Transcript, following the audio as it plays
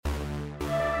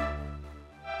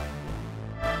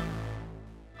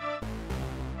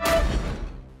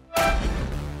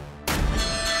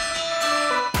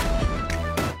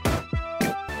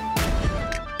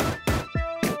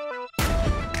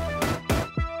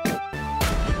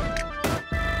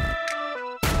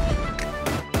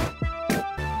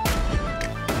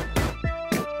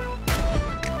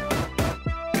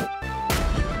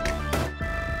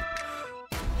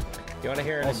to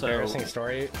hear an embarrassing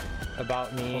story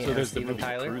about me and Steven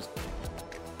Tyler?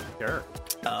 Sure.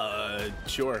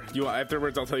 Sure.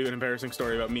 Afterwards, I'll tell you an embarrassing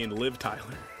story about me and Liv Tyler.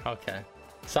 Okay.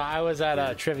 So I was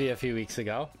at trivia a few weeks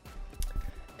ago,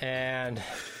 and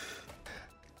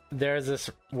there's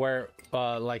this where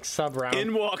sub round.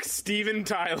 In walks Steven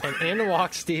Tyler. And in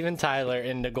walks Steven Tyler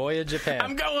in Nagoya, Japan.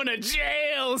 I'm going to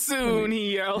jail soon,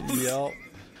 he yells. Yep.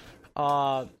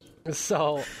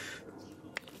 So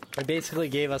it basically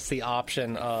gave us the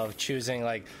option of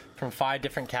choosing from 5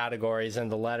 different categories,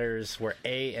 and the letters were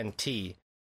A and T.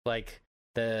 Like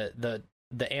the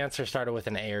answer started with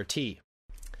an A or T.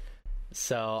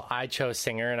 So I chose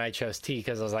singer and I chose T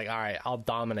because I was like, all right, I'll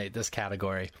dominate this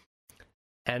category.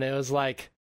 And it was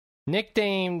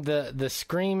nicknamed the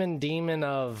Screamin Demon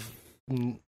of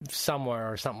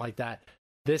somewhere or something like that.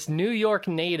 This New York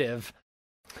native,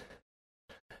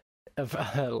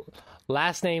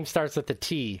 last name starts with a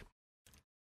T.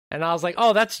 And I was like,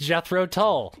 oh, that's Jethro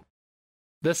Tull,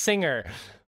 the singer.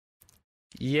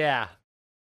 Yeah.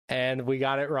 And we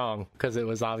got it wrong because it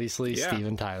was obviously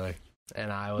Steven Tyler. And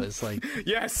I was like,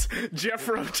 yes,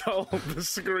 Jethro Tull, the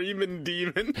Screamin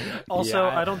Demon. Also,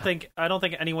 I don't think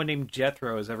anyone named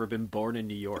Jethro has ever been born in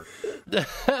New York.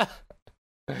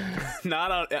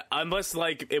 Unless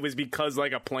it was because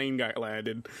a plane got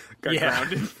grounded.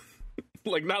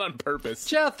 Not on purpose.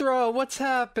 Jethro, what's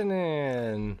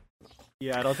happening?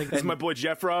 Yeah, I don't think that's my boy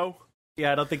Jethro.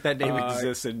 Yeah, I don't think that name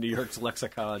exists in New York's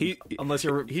lexicon. He's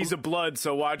a blood,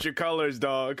 so watch your colors,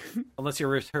 dog. Unless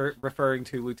you're referring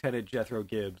to Lieutenant Jethro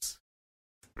Gibbs,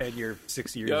 and you're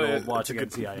 60 years old watching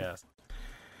NCIS.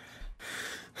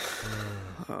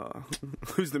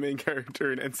 Who's the main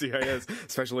character in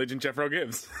NCIS? Special Agent Jethro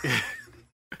Gibbs.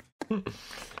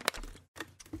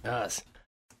 Us.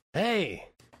 Hey,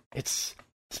 it's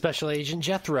Special Agent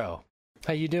Jethro.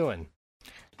 How you doing?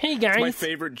 Hey guys. It's my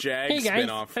favorite Jag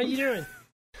spinoff. How you doing?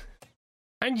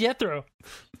 I'm Jethro.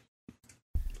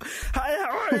 Hi,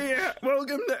 how are you?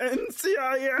 Welcome to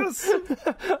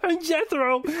NCIS. I'm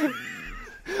Jethro.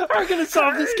 We're gonna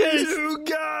solve this case. You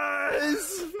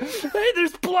guys. Hey,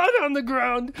 there's blood on the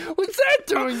ground. What's that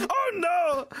doing? Oh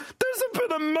no! There's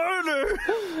been a murder.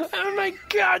 Oh my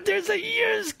God! There's a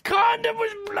used condom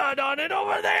with blood on it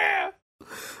over there.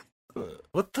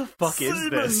 What the fuck is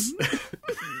this?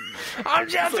 I'm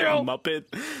Jethro. Muppet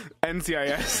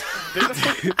NCIS.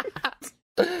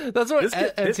 That's what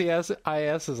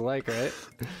NCIS is like, right?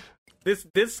 This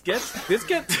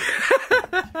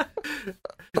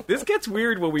gets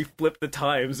weird when we flip the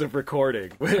times of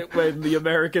recording. When the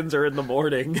Americans are in the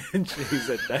morning and Shea's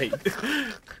at night.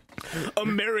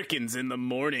 Americans in the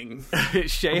morning.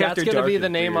 Shea That's after going to dark be the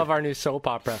is name weird. of our new soap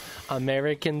opera.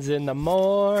 Americans in the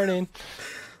morning.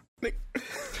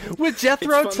 With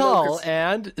Jethro Tull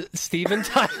and Steven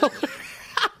Tyler.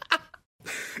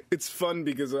 It's fun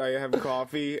because I have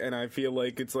coffee and I feel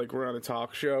like it's like we're on a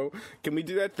talk show. Can we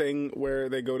do that thing where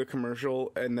they go to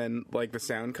commercial and then the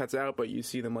sound cuts out, but you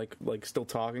see them like still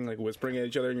talking, whispering at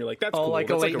each other, and you're like, that's cool. Like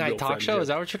that's a late a night real talk friendship. show? Is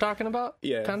that what you're talking about?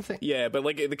 Yeah. Kind of thing? Yeah, but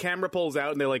the camera pulls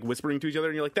out and they're whispering to each other,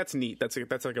 and you're like, that's neat. That's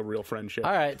like a real friendship.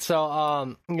 All right,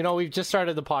 so we've just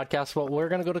started the podcast, but we're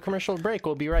gonna go to commercial break.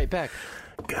 We'll be right back.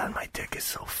 God, my dick is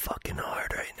so fucking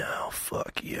hard right now.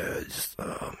 Fuck yeah.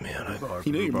 Oh man.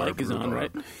 You know your mic is on,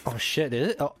 right? Oh shit,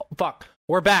 is it? Oh fuck.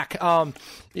 We're back.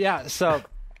 Yeah, so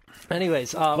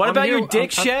anyways, what about your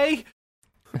dick, Shea?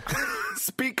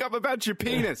 Speak up about your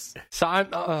penis. So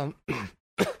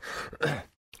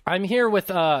I'm here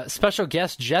with special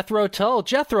guest Jethro Tull.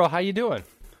 Jethro, how you doing?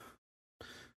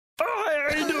 Oh, hey,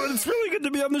 how you doing? It's really good to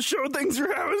be on the show. Thanks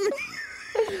for having me.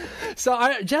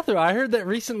 So, Jethro, I heard that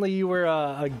recently you were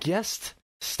a guest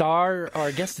star, or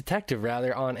a guest detective,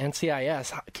 rather, on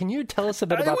NCIS. Can you tell us a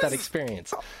bit about that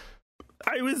experience?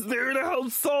 I was there to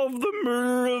help solve the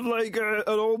murder of an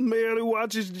old man who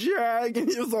watches Jag, and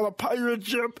he was on a pirate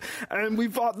ship, and we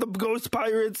fought the ghost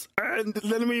pirates, and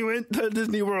then we went to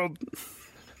Disney World.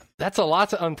 That's a lot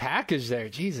to unpackage there.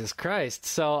 Jesus Christ.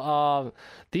 So,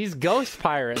 these ghost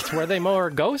pirates, were they more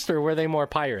ghost or were they more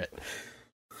pirate?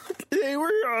 They were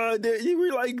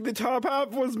the top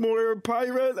half was more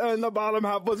pirate and the bottom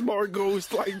half was more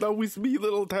ghost, like the wispy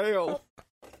little tail.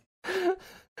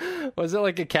 Was it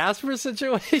like a Casper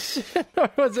situation, or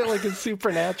was it like a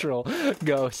supernatural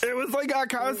ghost? It was like a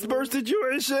Casper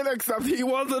situation, except he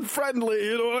wasn't friendly,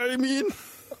 you know what I mean?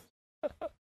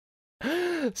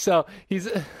 So, he's...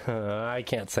 I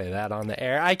can't say that on the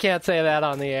air.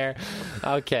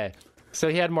 Okay. So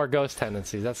he had more ghost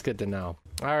tendencies. That's good to know.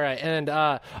 All right, and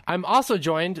I'm also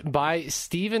joined by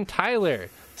Steven Tyler.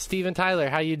 Steven Tyler,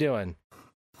 how you doing?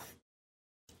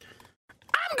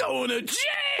 I'm going to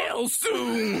jail jail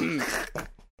soon.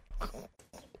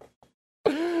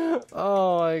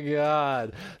 Oh my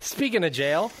god. Speaking of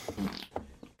jail.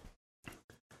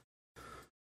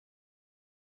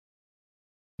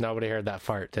 Nobody heard that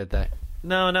fart, did they?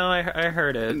 No, I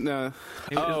heard it. No.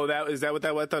 Oh, is that what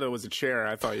that was? I thought it was a chair.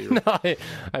 I thought you were... No,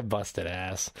 I busted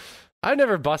ass. I've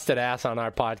never busted ass on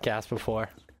our podcast before.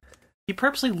 He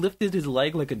purposely lifted his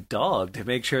leg like a dog to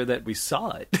make sure that we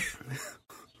saw it.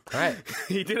 Right.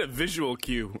 He did a visual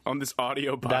cue on this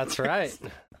audio podcast. That's right.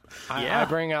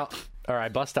 Yeah. I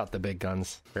bust out the big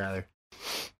guns, rather.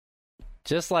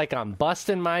 Just like I'm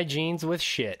busting my jeans with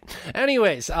shit.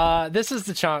 Anyways, this is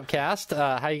the Chompcast.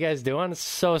 How you guys doing?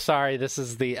 So sorry this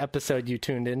is the episode you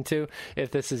tuned into,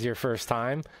 if this is your first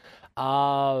time.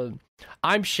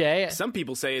 I'm Shea. Some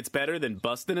people say it's better than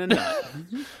busting a nut.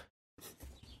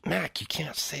 Mac, you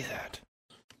can't say that.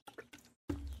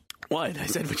 What? I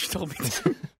said what you told me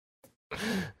to.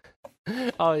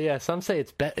 Oh yeah, some say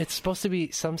it's supposed to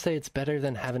be. Some say it's better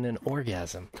than having an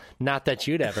orgasm. Not that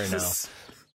you'd ever know.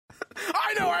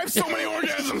 I know. I have so many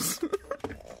orgasms.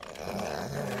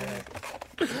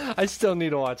 I still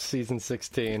need to watch season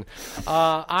 16.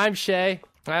 I'm Shea.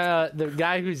 The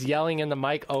guy who's yelling in the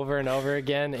mic over and over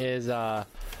again is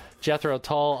Jethro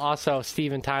Tull. Also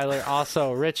Steven Tyler.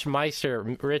 Also Rich Meister.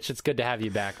 Rich, it's good to have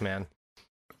you back, man.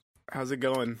 How's it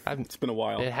going? It's been a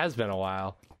while. It has been a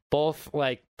while. Both,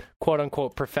 like,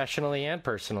 quote-unquote, professionally and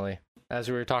personally, as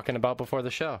we were talking about before the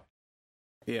show.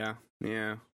 Yeah.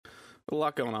 A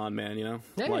lot going on, man, you know?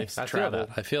 Yeah, Life's I travel.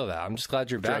 feel that. I'm just glad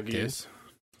you're back, Drug dude. use.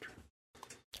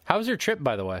 How was your trip,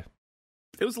 by the way?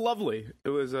 It was lovely. It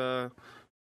was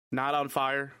not on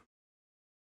fire.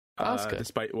 That's good.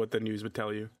 Despite what the news would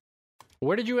tell you.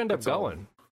 Where did you end up That's all. going?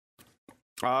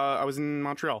 I was in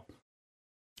Montreal.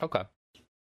 Okay.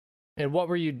 And what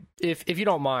were you, if you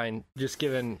don't mind, just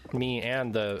giving me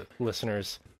and the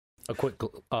listeners a quick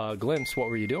glimpse, what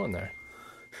were you doing there?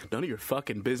 None of your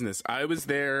fucking business. I was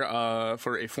there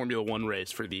for a Formula One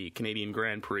race for the Canadian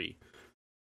Grand Prix.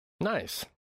 Nice.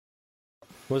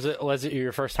 Was it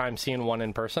your first time seeing one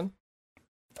in person?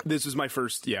 This was my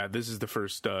first, this is the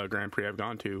first Grand Prix I've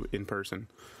gone to in person.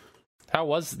 How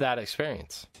was that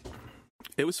experience?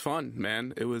 It was fun,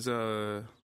 man. It was a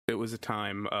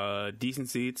time. Decent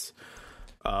seats.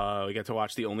 We got to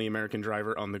watch the only American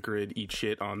driver on the grid eat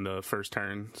shit on the first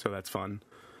turn, so that's fun.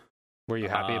 Were you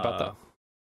happy about that?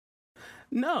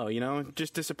 No,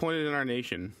 just disappointed in our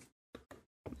nation.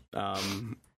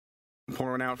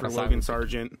 Pouring out for Logan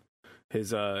Sargent.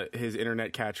 His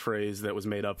internet catchphrase that was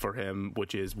made up for him,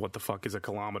 which is "What the fuck is a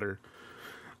kilometer?"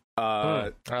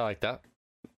 I like that.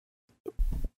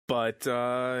 But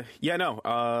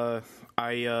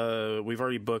we've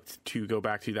already booked to go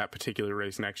back to that particular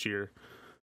race next year.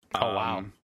 Oh wow,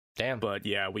 damn! But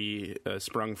yeah, we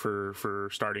sprung for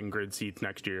starting grid seats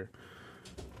next year.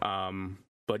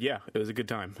 But yeah, it was a good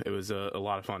time. It was a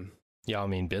lot of fun. Y'all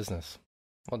mean business.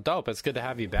 Well, dope. It's good to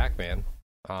have you back, man.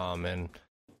 And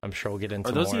I'm sure we'll get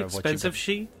into more of what you've been... Are those the expensive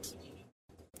sheets?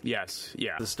 Yes,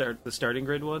 yeah. The starting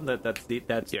grid one.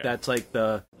 That's like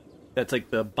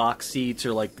the box seats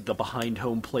or like the behind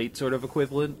home plate sort of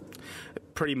equivalent.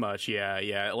 Pretty much,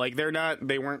 yeah. Like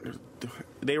they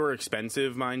were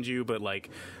expensive, mind you, but like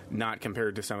not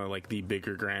compared to some of like the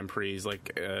bigger Grand Prix.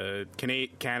 Like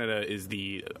Canada is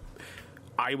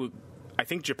I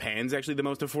think Japan's actually the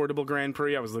most affordable Grand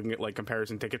Prix. I was looking at like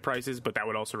comparison ticket prices, but that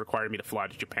would also require me to fly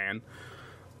to Japan.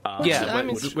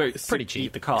 It's pretty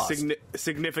cheap. The cost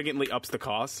significantly ups the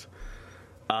cost.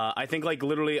 I think like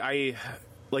literally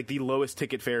the lowest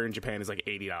ticket fare in Japan is like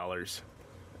 $80,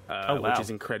 which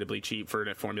is incredibly cheap for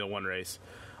a Formula One race.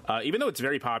 Even though it's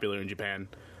very popular in Japan,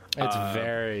 it's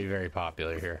very, very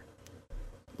popular here.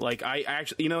 Like I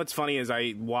actually, what's funny is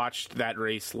I watched that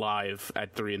race live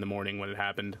at 3 a.m. when it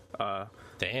happened.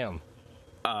 Damn.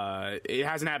 It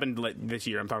hasn't happened this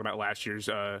year. I'm talking about last year's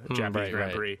Japanese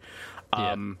Grand Prix.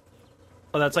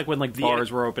 That's like when like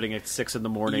bars were opening at 6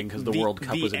 a.m. because the World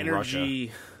Cup was in Russia.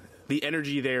 The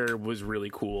energy there was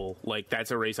really cool. Like that's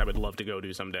a race I would love to go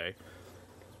to someday.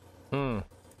 And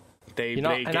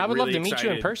I would love to meet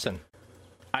you in person.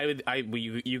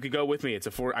 You could go with me.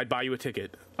 I'd buy you a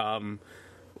ticket.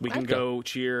 We can go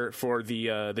cheer for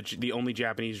the only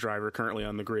Japanese driver currently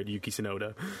on the grid, Yuki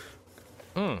Tsunoda.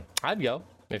 I'd go.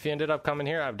 If you ended up coming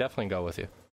here, I'd definitely go with you.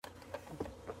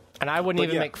 And I wouldn't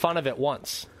even make fun of it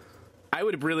once. I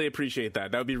would really appreciate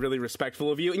that. That would be really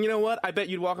respectful of you. And you know what? I bet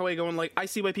you'd walk away going like, I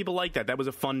see why people like that. That was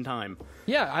a fun time.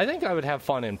 Yeah, I think I would have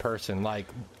fun in person. Like,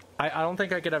 I don't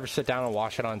think I could ever sit down and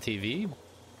watch it on TV,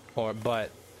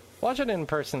 but watching it in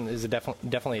person is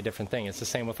definitely a different thing. It's the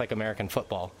same with like American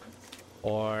football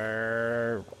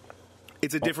or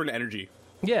It's a different energy.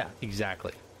 Yeah,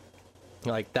 exactly.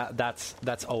 Like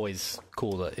that's always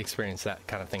cool to experience that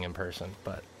kind of thing in person.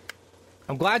 But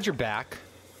I'm glad you're back.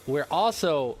 We're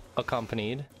also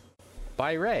accompanied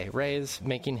by Ray. Ray is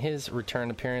making his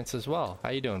return appearance as well. How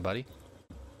you doing, buddy?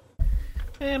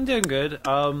 Hey, I'm doing good.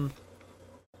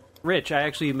 Rich, I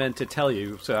actually meant to tell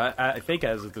you, so I think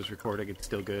as of this recording, it's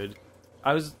still good.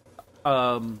 I was,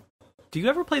 do you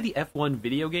ever play the F1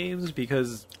 video games?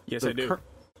 Because yes, I do.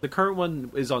 The current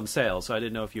one is on sale, so I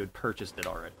didn't know if you had purchased it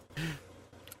already.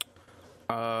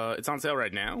 It's on sale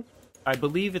right now? I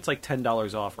believe it's like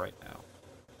 $10 off right now.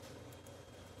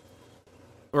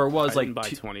 Or it was like buy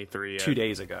 23 2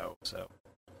 days ago, so.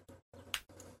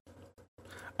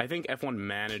 I think F1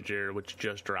 Manager, which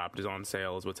just dropped, is on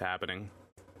sale, is what's happening.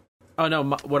 Oh no,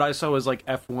 what I saw was like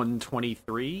F1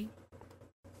 23?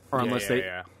 Or unless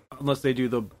they do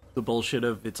the bullshit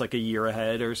of it's like a year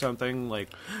ahead or something, like...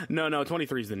 No,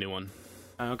 23 is the new one.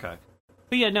 Okay.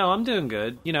 But yeah, no, I'm doing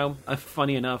good. You know,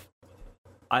 funny enough,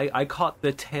 I caught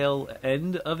the tail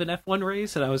end of an F1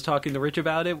 race, and I was talking to Rich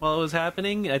about it while it was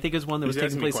happening. I think it was one that was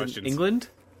taking place in England.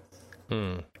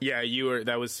 Yeah,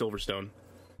 that was Silverstone.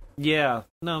 Yeah,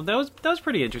 no, that was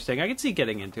pretty interesting. I could see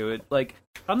getting into it. Like,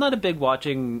 I'm not a big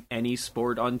watching any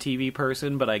sport on TV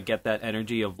person, but I get that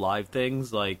energy of live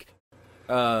things. Like,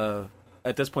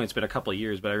 at this point, it's been a couple of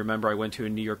years, but I remember I went to a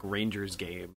New York Rangers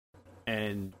game,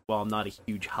 and while I'm not a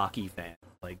huge hockey fan,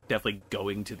 like, definitely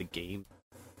going to the game,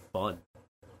 fun.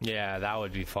 Yeah, that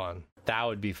would be fun. That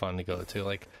would be fun to go to.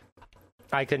 Like,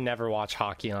 I could never watch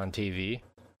hockey on TV.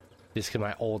 Just because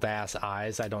my old-ass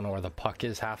eyes, I don't know where the puck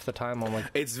is half the time. I'm like...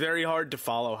 It's very hard to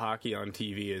follow hockey on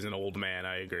TV as an old man,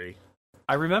 I agree.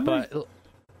 I remember... But,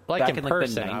 like, in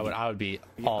person, I would be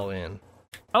all in.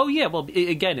 Oh, yeah, well,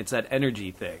 again, it's that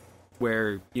energy thing,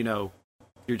 where, you know,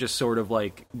 you're just sort of,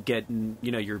 like, getting,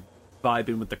 you know, you're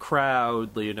vibing with the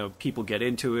crowd, you know, people get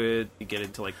into it, you get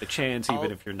into, like, the chants,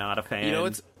 even if you're not a fan.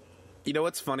 You know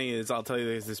what's funny is I'll tell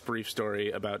you this brief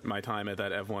story about my time at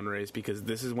that F1 race, because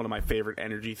this is one of my favorite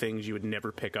energy things you would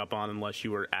never pick up on unless you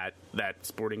were at that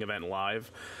sporting event live.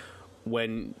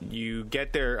 When you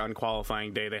get there on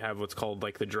qualifying day, they have what's called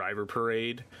like the driver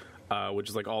parade, which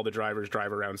is like all the drivers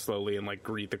drive around slowly and like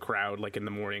greet the crowd like in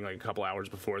the morning, like a couple hours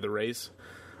before the race.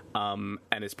 And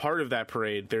as part of that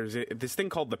parade, there's this thing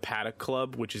called the Paddock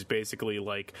Club, which is basically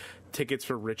like tickets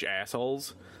for rich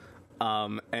assholes.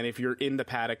 And if you're in the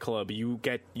Paddock Club,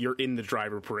 you're in the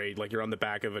driver parade, like you're on the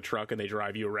back of a truck and they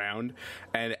drive you around.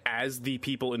 And as the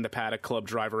people in the Paddock Club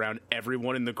drive around,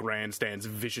 everyone in the grandstands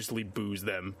viciously boos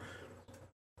them.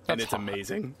 And it's hot.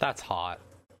 Amazing. That's hot.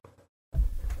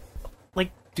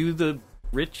 Like, do the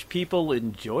rich people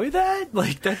enjoy that?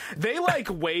 Like that? They like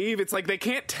wave. It's like they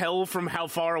can't tell from how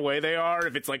far away they are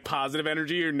if it's like positive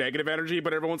energy or negative energy,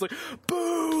 but everyone's like,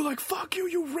 boo, like fuck you,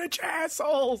 you rich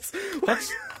assholes.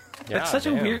 That's such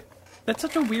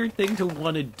a weird thing to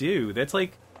want to do. That's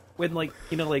like when, like,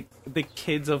 you know, like the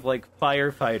kids of like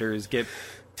firefighters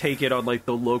take it on like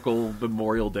the local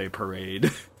Memorial Day parade.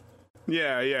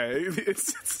 Yeah, it's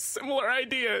a similar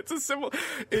idea.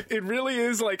 It really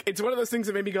is like, it's one of those things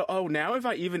that made me go, oh, now if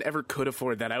I even ever could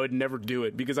afford that, I would never do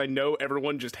it because I know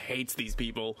everyone just hates these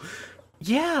people.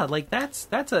 Yeah, like that's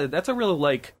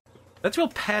real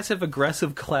passive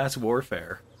aggressive class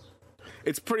warfare.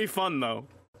 It's pretty fun though.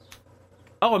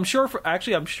 Oh, I'm sure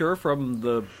from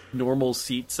the normal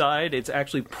seat side, it's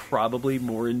actually probably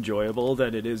more enjoyable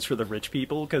than it is for the rich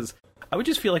people, because I would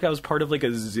just feel like I was part of like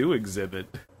a zoo exhibit.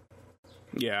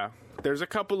 Yeah, there's a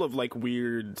couple of like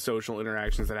weird social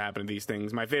interactions that happen to these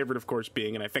things. My favorite, of course,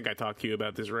 being, and I think I talked to you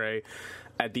about this, Ray,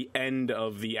 at the end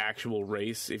of the actual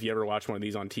race, if you ever watch one of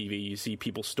these on TV, you see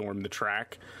people storm the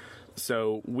track.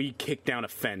 So we kicked down a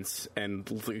fence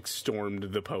and like,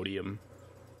 stormed the podium.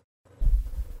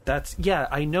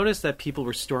 I noticed that people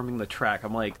were storming the track.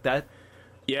 I'm like, that...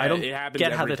 Yeah, it happens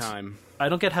every time. I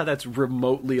don't get how that's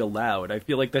remotely allowed. I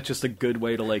feel like that's just a good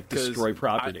way to, like, destroy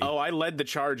property. I led the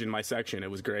charge in my section.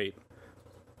 It was great.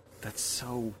 That's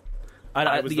so...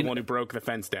 I was the one who broke the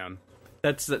fence down.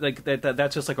 That's, like,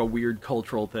 that's just, like, a weird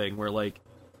cultural thing where, like,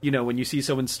 you know, when you see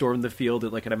someone storm the field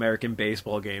at, like, an American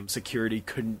baseball game, security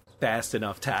couldn't fast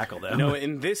enough tackle them. No,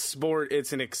 in this sport,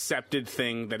 it's an accepted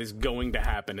thing that is going to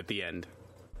happen at the end.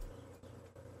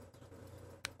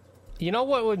 You know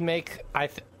what would make, I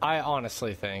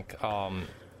honestly think,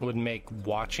 would make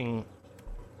watching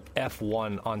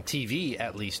F1 on TV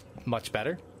at least much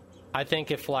better? I think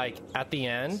if, like, at the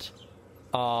end,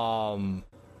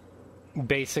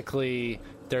 basically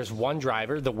there's one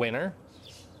driver, the winner,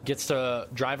 gets to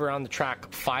drive around the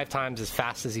track 5 times as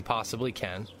fast as he possibly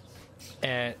can.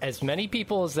 And as many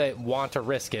people as they want to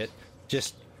risk it,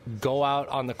 just go out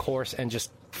on the course and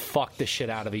just fuck the shit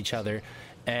out of each other,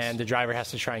 and the driver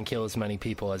has to try and kill as many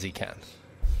people as he can.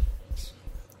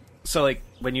 So, like,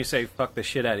 when you say "fuck the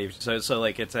shit out of you," so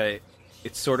like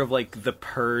it's sort of like The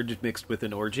Purge mixed with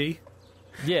an orgy.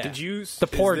 Yeah, Did you the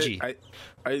porgy?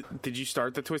 Did you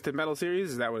start the Twisted Metal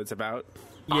series? Is that what it's about?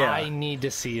 Yeah, I need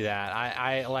to see that.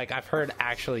 I've heard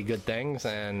actually good things,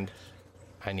 and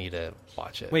I need to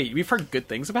watch it. Wait, you've heard good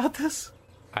things about this?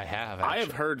 I have. I have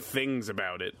Actually. heard things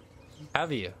about it.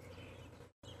 Have you?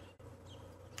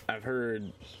 I've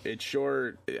heard it's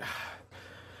short.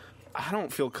 I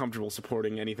don't feel comfortable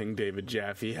supporting anything David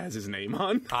Jaffe has his name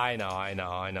on. I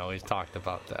know. We've talked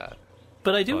about that.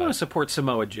 But I do want to support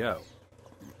Samoa Joe.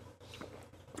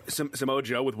 Samoa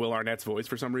Joe with Will Arnett's voice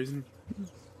for some reason.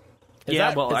 Is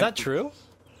that true?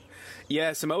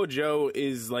 Yeah, Samoa Joe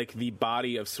is like the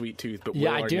body of Sweet Tooth, but Yeah,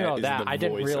 Will I Arnett do know is that. the I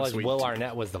didn't voice of realize Sweet Will Tooth.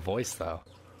 Arnett was the voice, though.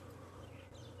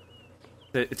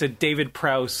 It's a David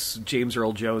Prowse, James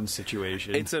Earl Jones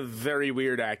situation. It's a very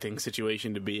weird acting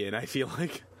situation to be in, I feel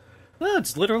like. No,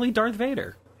 it's literally Darth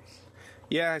Vader.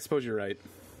 Yeah, I suppose you're right.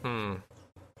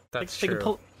 That's They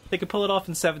true. could pull it off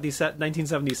in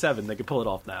 1977. They could pull it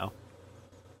off now.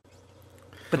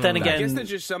 But then again, I guess there's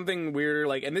just something weirder,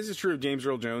 like, and this is true of James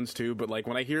Earl Jones too, but like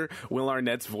when I hear Will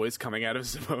Arnett's voice coming out of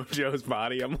Samoa Joe's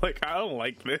body, I'm like, I don't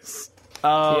like this.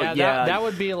 yeah, That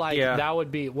would be like Yeah. that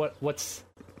would be what's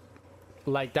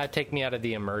like that take me out of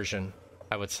the immersion,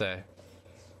 I would say.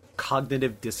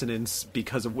 cognitive dissonance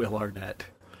because of Will Arnett.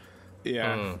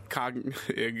 Yeah,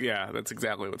 yeah, that's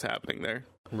exactly what's happening there.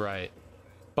 Right.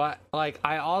 But like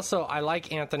I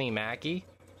like Anthony Mackie,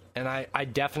 and I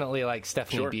definitely like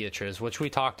Stephanie Sure. Beatriz, which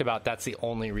we talked about. That's the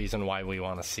only reason why we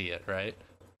want to see it, right?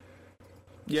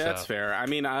 Yeah, So- that's fair. I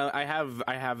mean, I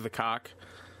have the cock,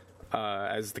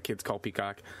 as the kids call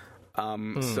Peacock.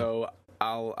 So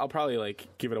I'll probably like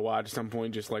give it a watch at some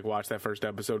point. Just like watch that first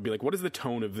episode, be like, what is the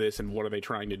tone of this, and what are they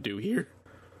trying to do here?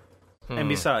 And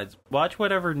besides, watch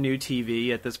whatever new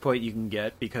TV at this point you can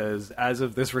get, because as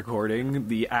of this recording,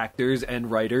 the actors and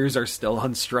writers are still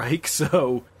on strike,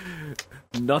 so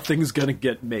nothing's gonna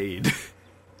get made.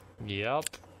 Yep.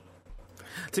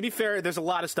 To be fair, there's a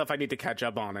lot of stuff I need to catch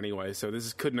up on anyway, so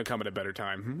this couldn't have come at a better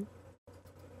time.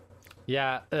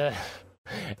 Yeah.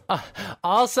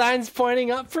 All signs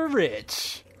pointing up for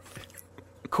Rich.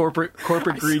 Corporate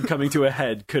greed coming to a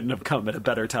head couldn't have come at a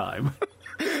better time.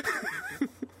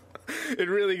 It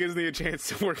really gives me a chance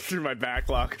to work through my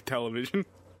backlog of television.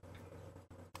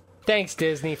 Thanks,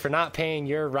 Disney, for not paying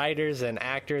your writers and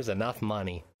actors enough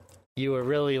money. You were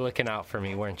really looking out for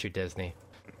me, weren't you, Disney?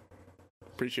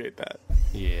 Appreciate that.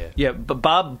 Yeah. Yeah, but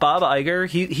Bob Iger,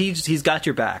 he's got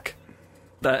your back.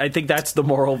 I think that's the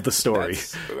moral of the story.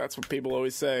 That's what people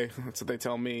always say. That's what they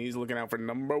tell me. He's looking out for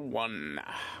number one.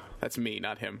 That's me,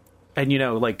 not him. And you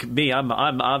know, like me, I'm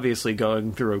obviously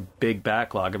going through a big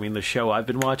backlog. I mean, the show I've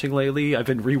been watching lately, I've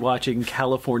been rewatching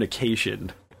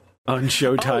Californication on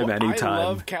Showtime anytime. I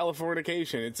love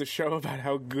Californication. It's a show about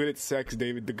how good at sex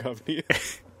David Duchovny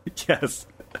is. Yes.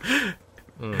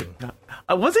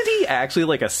 Wasn't he actually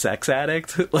like a sex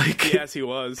addict? Like, Yes, he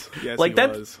was. Yes, like he that.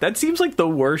 was. That seems like the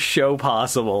worst show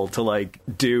possible to like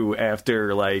do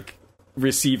after like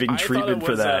receiving treatment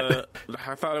for that.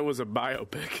 I thought it was a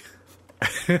biopic.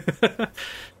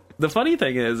 The funny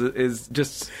thing is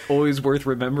just always worth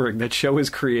remembering that show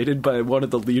is created by one of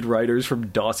the lead writers from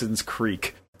Dawson's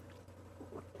Creek.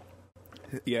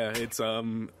 Yeah, it's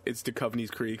Duchovny's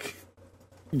Creek.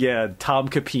 Yeah, Tom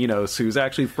Capinos, who's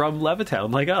actually from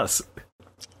Levittown, like us.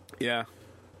 Yeah.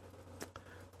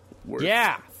 Worth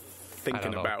Yeah.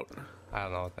 thinking about. I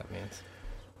don't know what that means.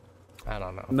 I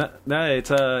don't know.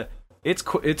 No,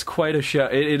 it's quite a show.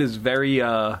 It is very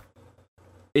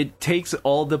it takes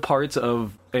all the parts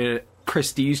of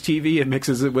prestige TV and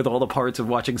mixes it with all the parts of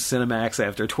watching Cinemax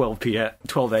after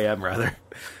 12 a.m. rather.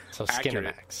 So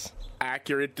Accurate. Skinamax.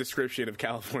 Accurate description of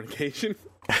Californication.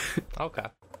 Okay.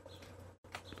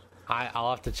 I'll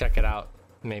have to check it out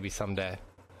maybe someday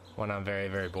when I'm very,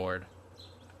 very bored.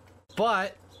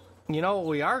 But, you know what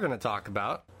we are going to talk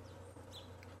about?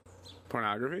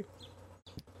 Pornography?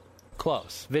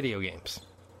 Close. Video games.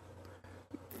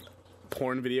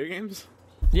 Porn video games?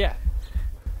 Yeah.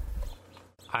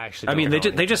 I mean, don't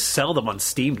know they just sell them on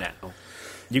Steam now.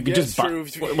 You can Yeah, just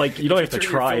it's true. buy, like, you don't have to Turn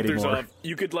your try it filters anymore. off.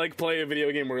 You could like play a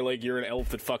video game where like you're an elf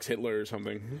that fucks Hitler or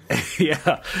something.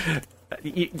 Yeah.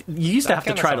 You used to have to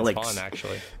kinda try to sounds like fun,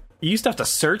 actually. you used to have to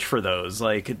search for those.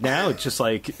 Like now it's just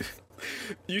like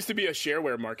Used to be a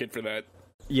shareware market for that.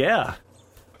 yeah.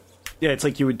 Yeah, it's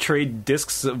like you would trade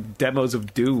discs of demos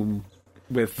of Doom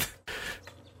with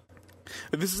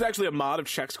This is actually a mod of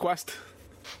Chex Quest.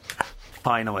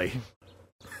 finally.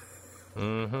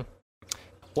 Mm-hmm.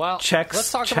 Well, Chex,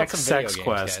 let's talk Chex about some Sex video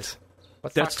games, Quest.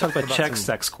 guys. Let's talk about Chex some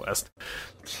Sex Quest.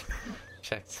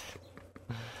 Chex.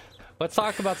 Let's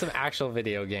talk about some actual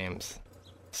video games.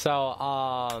 So,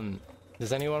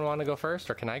 does anyone want to go first,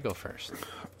 or can I go first?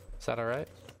 Is that all right?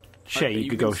 Shay, you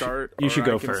could go. Start, you should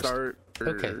go I can first. Start, or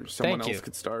Okay, someone thank you. else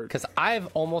could start. Because I've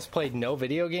almost played no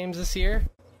video games this year,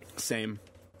 Same.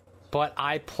 but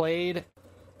I played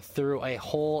through a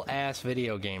whole ass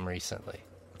video game recently.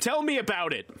 Tell me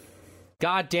about it.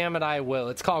 God damn it, I will.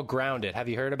 It's called Grounded. Have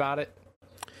you heard about it?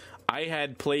 I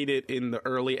had played it in the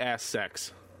early ass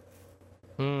sex.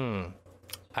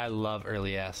 I love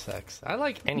early ass sex. I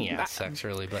like any ass sex,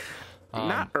 really, but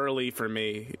Not early for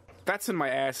me. That's when my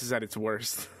ass is at its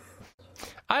worst.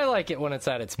 I like it when it's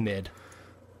at its mid.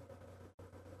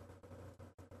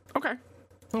 Okay.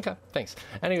 Okay, thanks.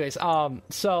 Anyways,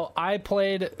 so I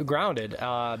played Grounded.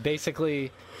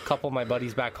 Basically, a couple of my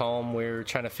buddies back home, we were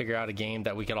trying to figure out a game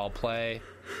that we could all play,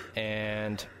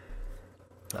 and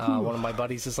one of my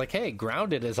buddies is like, hey,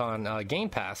 Grounded is on Game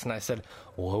Pass, and I said,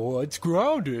 well, what's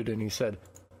Grounded? And he said,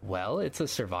 well, it's a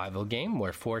survival game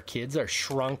where 4 kids are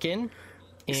shrunken.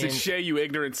 He said, Shay, you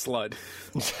ignorant slut.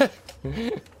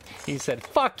 He said,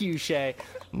 fuck you, Shay.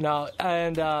 No,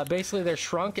 and basically they're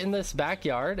shrunk in this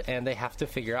backyard, and they have to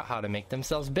figure out how to make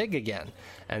themselves big again.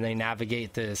 And they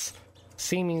navigate this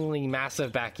seemingly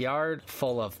massive backyard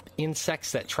full of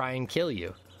insects that try and kill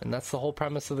you. And that's the whole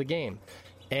premise of the game.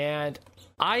 And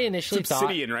I initially It's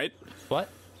Obsidian, right? What?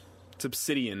 It's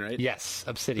Obsidian, right? Yes,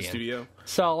 Obsidian. The studio.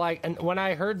 So, like, and when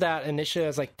I heard that initially, I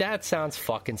was like, that sounds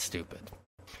fucking stupid.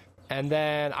 And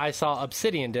then I saw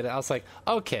Obsidian did it. I was like,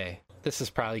 okay, this is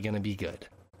probably going to be good.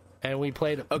 And we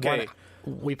played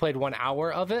we played 1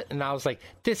 hour of it, and I was like,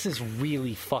 this is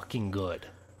really fucking good.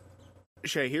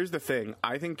 Shay, here's the thing.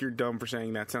 I think you're dumb for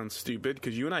saying that sounds stupid,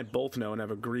 because you and I both know and have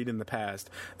agreed in the past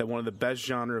that one of the best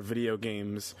genre of video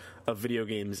games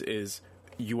is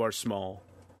you are small.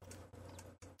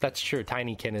 That's true.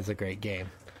 Tinykin is a great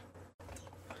game.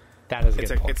 That is a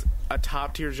good point. It's a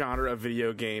top tier genre of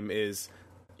video game is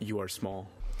you are small.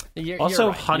 You're Also,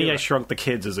 right. Honey, You're I right. Shrunk the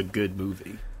Kids is a good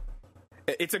movie.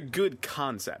 It's a good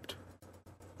concept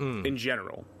in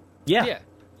general. Yeah.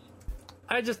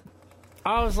 I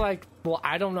was like, well,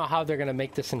 I don't know how they're going to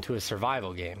make this into a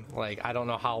survival game. Like, I don't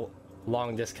know how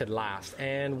long this could last.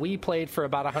 And we played for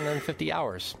about 150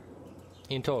 hours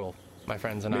in total, my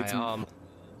friends and Made I. some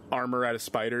armor out of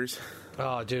spiders.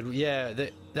 Oh, dude, yeah,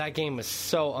 that game was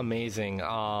so amazing.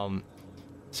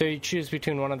 So you choose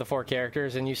between one of the 4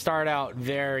 characters, and you start out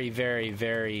very, very,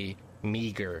 very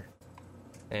meager.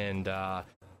 And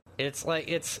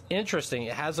it's interesting.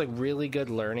 It has a really good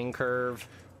learning curve.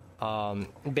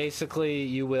 Basically,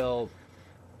 you will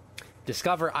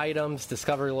discover items,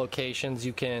 discover locations.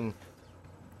 You can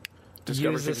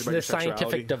Discover use things about your this scientific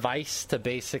sexuality. device to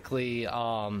basically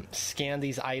scan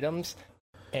these items,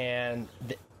 and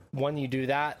when you do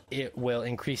that, it will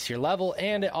increase your level,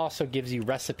 and it also gives you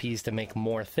recipes to make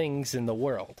more things in the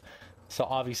world. So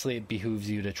obviously it behooves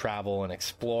you to travel and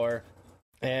explore.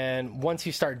 And once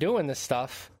you start doing this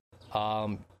stuff,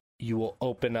 you will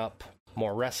open up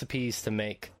more recipes to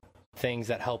make things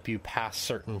that help you pass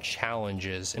certain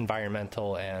challenges,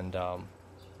 environmental and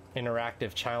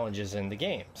interactive challenges in the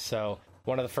game. So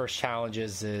one of the first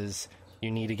challenges is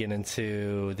you need to get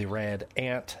into the red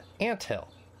ant hill.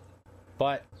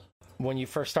 But when you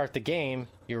first start the game,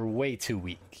 you're way too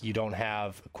weak. You don't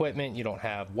have equipment, you don't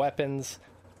have weapons,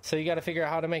 so you got to figure out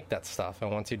how to make that stuff.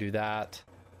 And once you do that,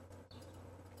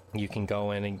 you can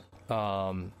go in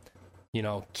and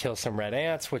kill some red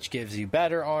ants, which gives you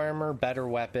better armor, better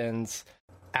weapons,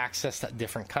 access to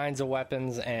different kinds of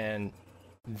weapons, and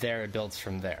there it builds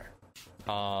from there.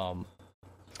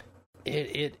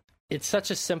 It's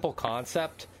such a simple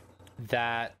concept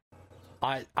that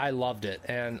I loved it.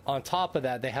 And on top of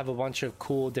that, they have a bunch of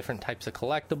cool different types of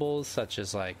collectibles, such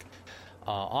as like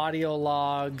audio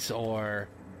logs, or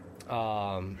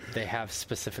they have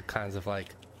specific kinds of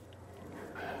like,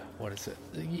 what is it?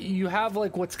 You have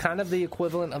like what's kind of the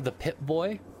equivalent of the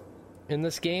Pip-Boy in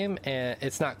this game, and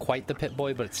it's not quite the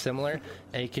Pip-Boy, but it's similar.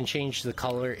 And you can change the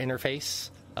color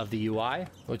interface of the UI,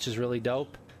 which is really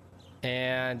dope.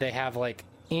 And they have like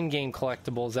in-game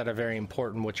collectibles that are very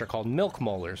important, which are called milk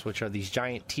molars, which are these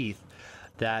giant teeth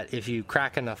that if you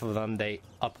crack enough of them, they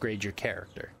upgrade your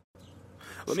character.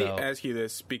 Let me ask you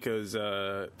this, because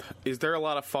is there a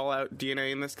lot of Fallout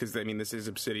DNA in this? Because, I mean, this is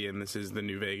Obsidian. This is the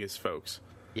New Vegas folks.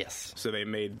 Yes. So they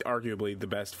made arguably the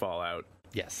best Fallout.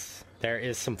 Yes. There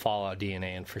is some Fallout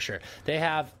DNA in for sure. They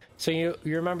have... So you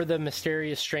remember the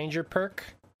Mysterious Stranger perk?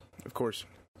 Of course.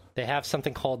 They have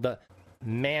something called the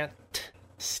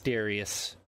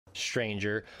Mantisterious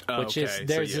stranger, Oh, which okay.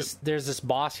 is there's this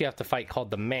boss you have to fight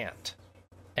called the Mant,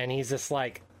 and he's this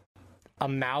like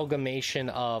amalgamation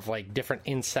of like different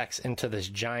insects into this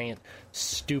giant,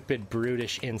 stupid,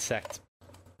 brutish insect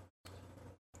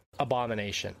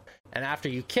abomination. And after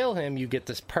you kill him, you get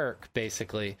this perk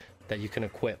basically that you can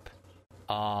equip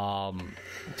to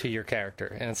your character,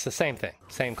 and it's the same thing,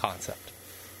 same concept.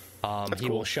 He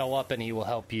will show up and he will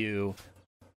help you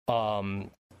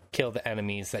kill the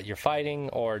enemies that you're fighting,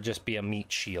 or just be a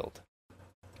meat shield.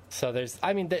 So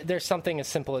there's something as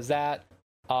simple as that.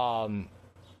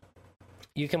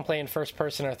 You can play in first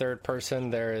person or third person.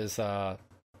 There is a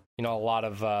lot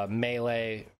of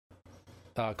melee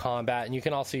combat, and you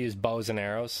can also use bows and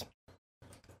arrows.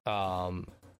 And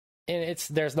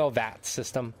there's no VAT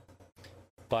system,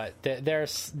 but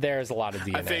there's a lot of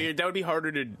DNA. I figured that would be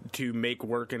harder to make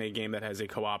work in a game that has a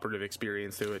cooperative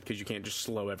experience to it, because you can't just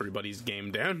slow everybody's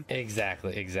game down.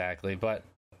 Exactly. But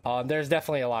there's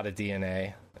definitely a lot of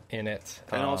DNA in it.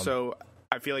 And also,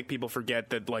 I feel like people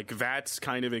forget that like VATs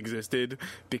kind of existed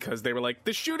because they were like,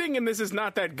 the shooting in this is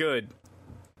not that good.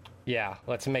 Yeah,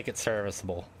 let's make it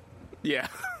serviceable. Yeah.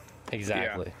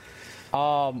 Exactly.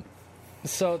 Yeah.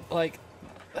 So, like,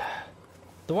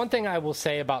 the one thing I will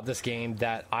say about this game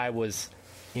that I was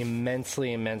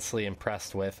immensely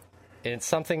impressed with, and it's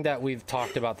something that we've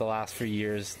talked about the last few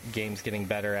years, games getting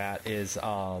better at, is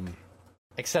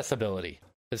accessibility.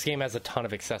 This game has a ton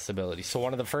of accessibility. So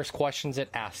one of the first questions it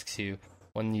asks you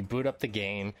when you boot up the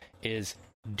game is,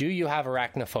 do you have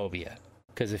arachnophobia?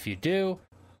 Because if you do,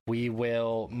 we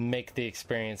will make the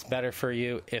experience better for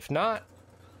you. If not,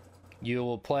 you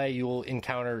will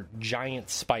encounter giant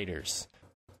spiders.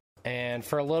 And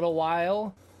for a little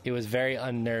while, it was very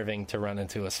unnerving to run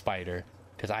into a spider,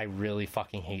 because I really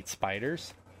fucking hate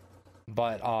spiders.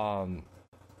 But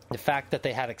the fact that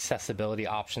they had accessibility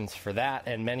options for that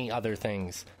and many other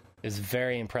things is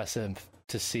very impressive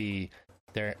to see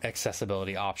their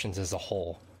accessibility options as a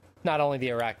whole. Not only the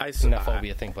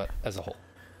arachnophobia thing, but as a whole.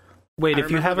 Wait, if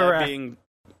you have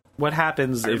what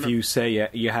happens if you say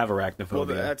you have arachnophobia? Well,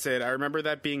 that's it. I remember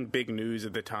that being big news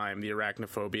at the time, the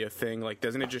arachnophobia thing. Like,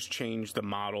 doesn't it just change the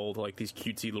model to like these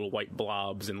cutesy little white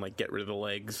blobs and like get rid of the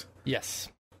legs? Yes.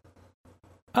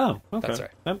 Oh, okay. That's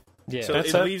right. Yeah. So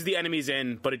it leaves the enemies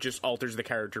in, but it just alters the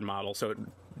character model, so it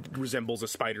resembles a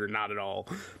spider, not at all.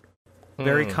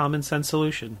 Very common sense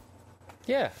solution.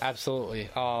 Yeah, absolutely.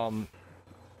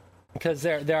 Because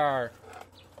there are,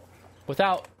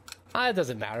 without, it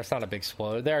doesn't matter. It's not a big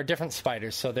spoiler. There are different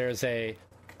spiders. So there's a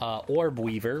orb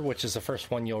weaver, which is the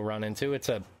first one you'll run into. It's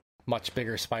a much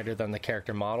bigger spider than the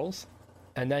character models.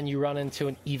 And then you run into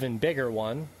an even bigger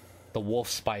one, the wolf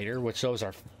spider, which those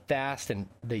are fast and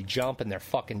they jump and they're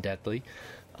fucking deadly.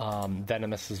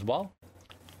 Venomous as well.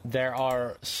 There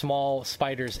are small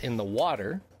spiders in the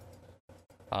water.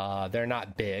 They're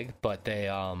not big, but they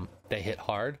hit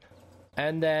hard.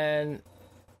 And then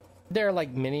there are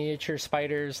like miniature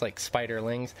spiders, like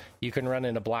spiderlings. You can run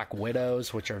into black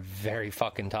widows, which are very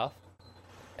fucking tough.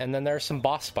 And then there are some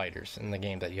boss spiders in the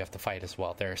game that you have to fight as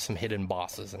well. There are some hidden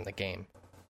bosses in the game.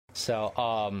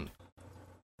 So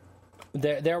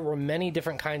there were many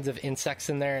different kinds of insects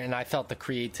in there, and I felt the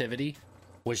creativity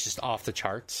was just off the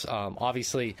charts.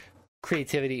 Obviously,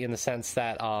 creativity in the sense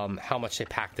that how much they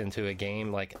packed into a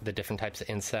game, like the different types of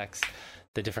insects,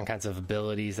 the different kinds of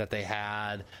abilities that they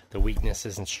had, the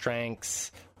weaknesses and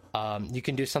strengths. You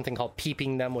can do something called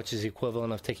peeping them, which is the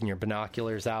equivalent of taking your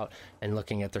binoculars out and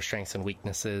looking at their strengths and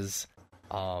weaknesses.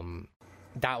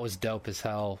 That was dope as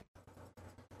hell.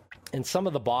 And some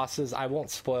of the bosses, I won't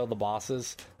spoil the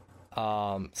bosses.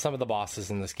 Some of the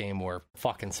bosses in this game were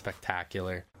fucking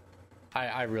spectacular.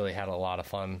 I really had a lot of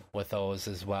fun with those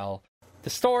as well. The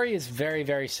story is very,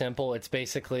 very simple. It's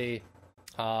basically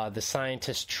the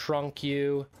scientists shrunk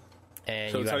you,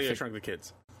 and so you it's Honey, I Shrunk the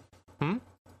Kids.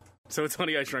 So it's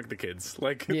Honey, I Shrunk the Kids,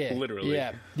 like literally.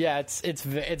 Yeah. It's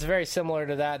very similar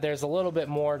to that. There's a little bit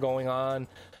more going on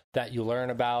that you learn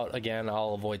about. Again,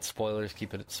 I'll avoid spoilers,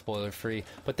 keep it spoiler free.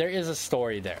 But there is a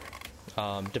story there.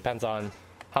 Depends on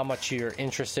how much you're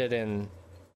interested in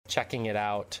checking it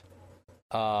out.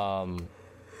 I'm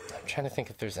trying to think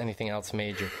if there's anything else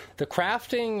major. The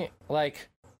crafting, like,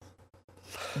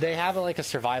 they have like a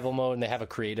survival mode and they have a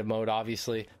creative mode,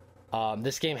 obviously.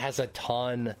 This game has a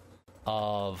ton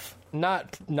of,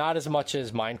 not as much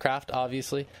as Minecraft,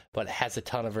 obviously, but it has a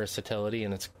ton of versatility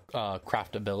in its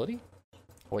craftability,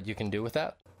 what you can do with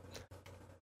that.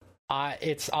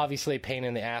 It's obviously a pain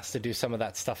in the ass to do some of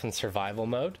that stuff in survival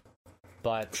mode,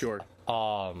 but sure.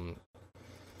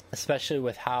 Especially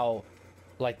with how,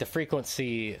 like, the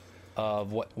frequency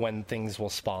of when things will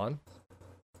spawn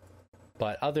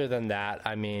But other than that,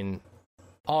 I mean,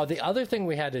 the other thing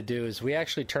we had to do is we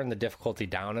actually turned the difficulty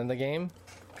down in the game,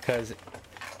 because,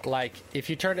 like, if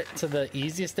you turn it to the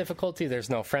easiest difficulty, there's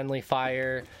no friendly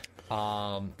fire,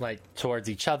 like,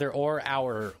 towards each other or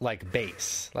our, like,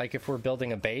 base. Like, if we're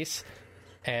building a base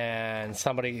and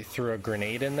somebody threw a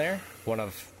grenade in there, one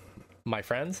of my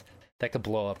friends, that could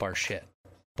blow up our shit.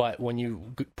 But when you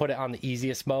put it on the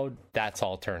easiest mode, that's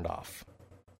all turned off.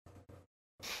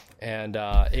 And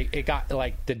it got,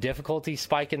 like, the difficulty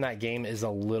spike in that game is a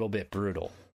little bit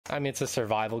brutal. I mean, it's a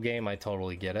survival game, I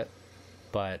totally get it.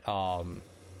 But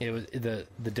it was the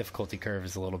difficulty curve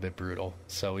is a little bit brutal.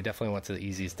 So we definitely went to the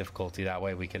easiest difficulty. That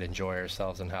way we could enjoy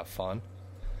ourselves and have fun.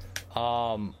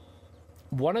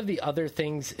 One of the other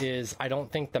things is I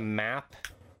don't think the map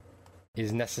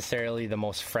is necessarily the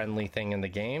most friendly thing in the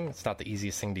game. It's not the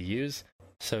easiest thing to use.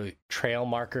 So trail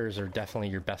markers are definitely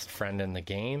your best friend in the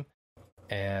game.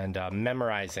 And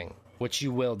memorizing, which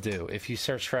you will do. If you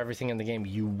search for everything in the game,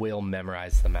 you will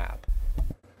memorize the map.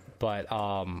 But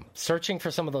searching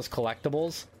for some of those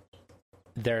collectibles,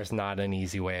 there's not an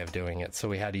easy way of doing it. So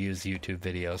we had to use YouTube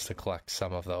videos to collect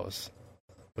some of those,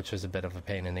 which was a bit of a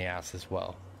pain in the ass as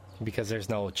well. Because there's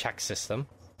no check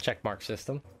mark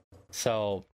system.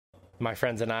 So my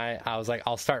friends and I was like,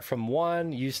 I'll start from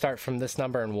 1, you start from this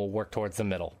number, and we'll work towards the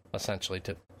middle, essentially,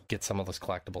 to get some of those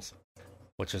collectibles.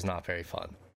 Which is not very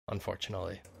fun,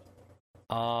 unfortunately.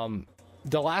 The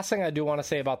last thing I do want to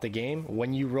say about the game,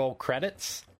 when you roll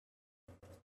credits,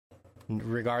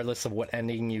 regardless of what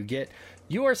ending you get,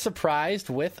 you are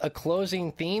surprised with a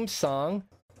closing theme song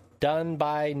done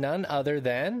by none other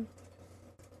than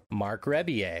Mark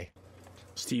Rebier.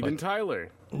 Steven Tyler.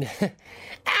 Oh,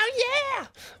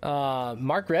 yeah!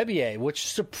 Mark Rebier, which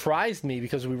surprised me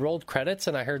because we rolled credits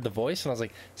and I heard the voice and I was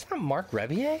like, is that Mark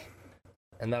Rebier?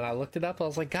 And then I looked it up. I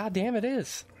was like, God damn, it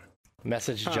is.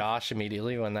 Messaged Josh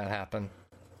immediately when that happened.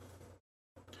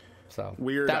 So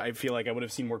weird. I feel like I would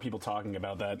have seen more people talking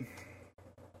about that.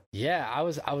 Yeah, I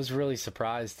was really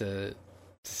surprised to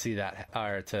see that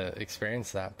or to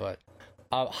experience that. But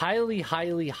highly,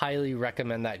 highly, highly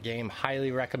recommend that game.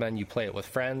 Highly recommend you play it with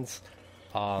friends.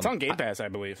 It's on Game Pass, I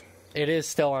believe. It is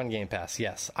still on Game Pass.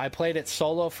 Yes, I played it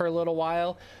solo for a little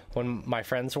while when my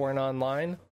friends weren't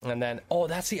online. And then,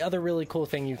 that's the other really cool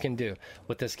thing you can do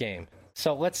with this game.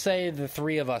 So let's say the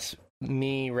three of us,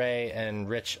 me, Ray, and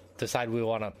Rich, decide we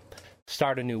want to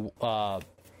start a new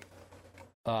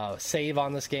save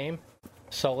on this game.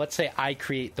 So let's say I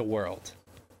create the world.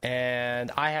 And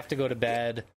I have to go to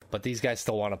bed, but these guys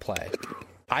still want to play.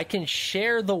 I can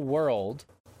share the world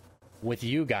with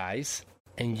you guys,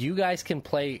 and you guys can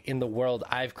play in the world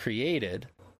I've created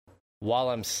while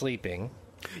I'm sleeping.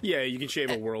 Yeah, you can shave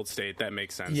a world state. That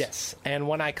makes sense. Yes, and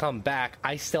when I come back,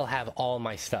 I still have all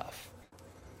my stuff.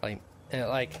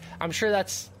 Like I'm sure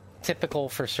that's typical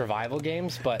for survival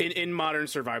games, but in modern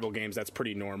survival games, that's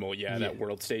pretty normal. Yeah, that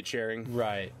world state sharing.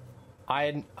 Right.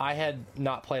 I had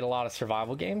not played a lot of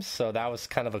survival games, so that was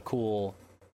kind of a cool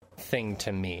thing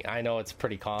to me. I know it's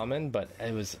pretty common, but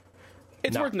it was.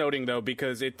 It's worth noting though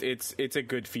because it's a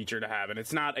good feature to have, and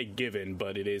it's not a given,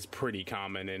 but it is pretty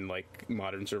common in like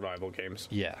modern survival games.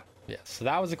 Yeah. So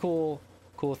that was a cool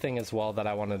thing as well that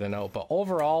I wanted to know. But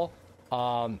overall,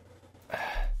 out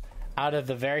of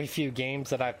the very few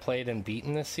games that I've played and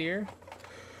beaten this year,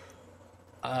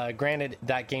 granted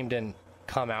that game didn't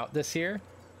come out this year,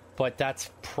 but that's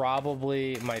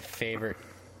probably my favorite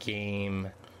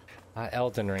game.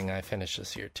 Elden Ring I finished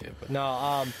this year too, but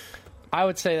no. I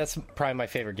would say that's probably my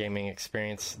favorite gaming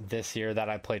experience this year that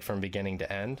I played from beginning to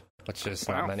end, which there's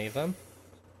not many of them.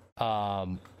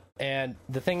 And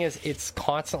the thing is, it's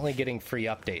constantly getting free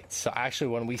updates. So actually,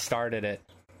 when we started it,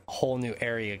 a whole new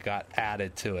area got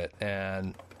added to it,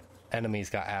 and enemies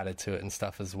got added to it and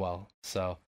stuff as well.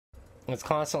 So it's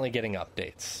constantly getting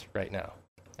updates right now,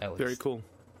 at least. Very cool.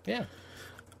 Yeah.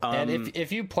 And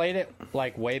if you played it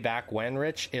like way back when,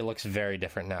 Rich, it looks very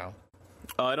different now.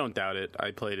 Oh, I don't doubt it.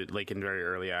 I played it like in very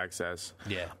early access.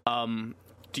 Yeah.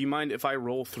 Do you mind if I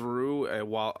roll through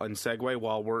and segue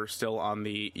while we're still on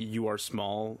the "you are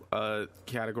small"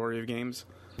 category of games?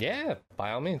 Yeah,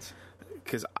 by all means.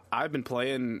 Because I've been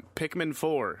playing Pikmin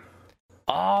 4.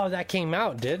 Oh, that came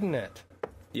out, didn't it?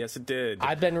 Yes, it did.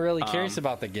 I've been really curious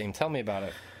about the game. Tell me about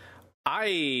it. I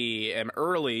am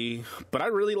early, but I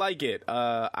really like it.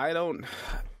 I don't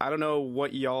know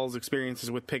what y'all's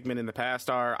experiences with Pikmin in the past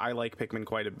are. I like Pikmin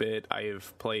quite a bit.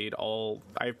 I've played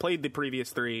the previous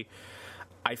 3.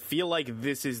 I feel like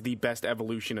this is the best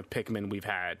evolution of Pikmin we've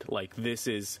had. Like,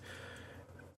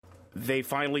 they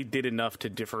finally did enough to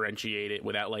differentiate it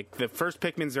without, like, the first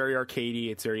Pikmin's very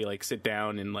arcadey. It's very, like, sit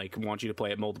down and, like, want you to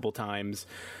play it multiple times.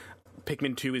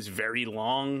 Pikmin 2 is very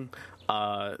long.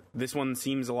 This one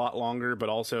seems a lot longer, but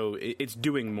also it's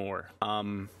doing more.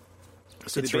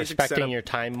 So it's respecting your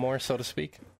time more, so to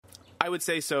speak. I would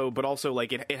say so, but also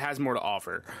like it has more to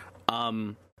offer.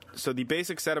 So the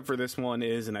basic setup for this one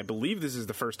is, and I believe this is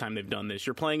the first time they've done this,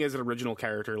 you're playing as an original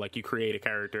character, like you create a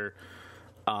character.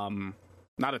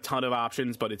 Not a ton of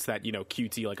options, but it's that,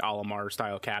 cutesy, like Olimar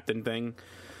style captain thing.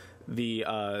 The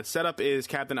setup is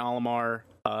Captain Olimar,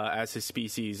 as his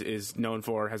species is known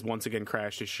for, has once again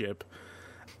crashed his ship.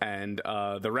 And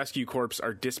the rescue corps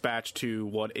are dispatched to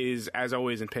what is, as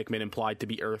always in Pikmin, implied to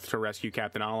be Earth to rescue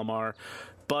Captain Olimar.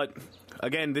 But,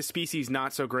 again, this species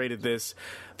not so great at this.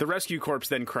 The rescue corps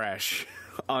then crash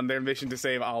on their mission to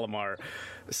save Olimar.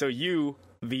 So you,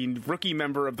 the rookie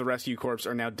member of the rescue corps,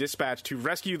 are now dispatched to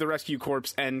rescue the rescue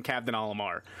corps and Captain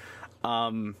Olimar.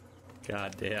 God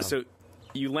damn. So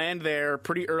you land there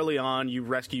pretty early on. You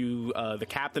rescue the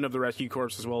captain of the rescue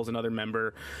corps as well as another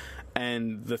member.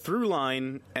 And the through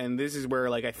line, and this is where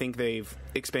I think they've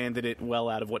expanded it well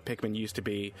out of what Pikmin used to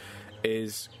be,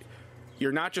 is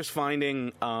you're not just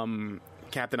finding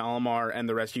Captain Olimar and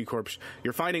the rescue corps.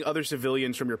 You're finding other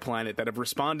civilians from your planet that have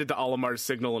responded to Olimar's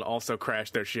signal and also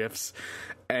crashed their ships.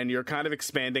 And you're kind of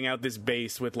expanding out this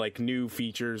base with new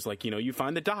features. You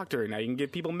find the doctor, and now you can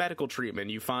give people medical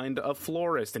treatment. You find a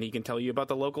florist, and he can tell you about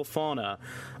the local fauna.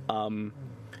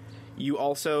 You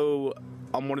also,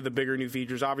 one of the bigger new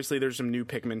features, obviously there's some new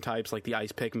Pikmin types like the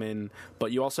Ice Pikmin,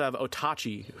 but you also have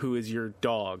Otachi, who is your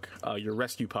dog, your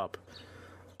rescue pup.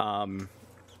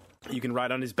 You can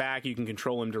ride on his back, you can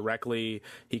control him directly,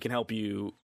 he can help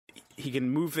you, he can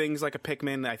move things like a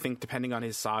Pikmin, I think depending on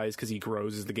his size, because he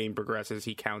grows as the game progresses,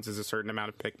 he counts as a certain amount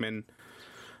of Pikmin.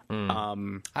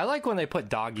 I like when they put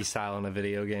doggy style in a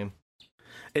video game.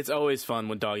 It's always fun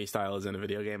when doggy style is in a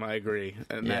video game, I agree.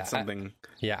 And that's something...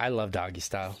 I love doggy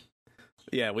style.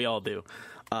 Yeah, we all do.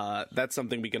 That's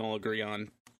something we can all agree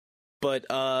on. But,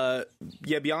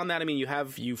 beyond that,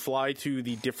 you fly to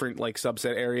the different,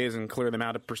 subset areas and clear them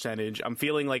out a percentage. I'm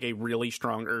feeling, a really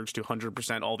strong urge to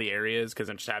 100% all the areas, because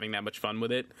I'm just having that much fun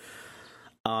with it.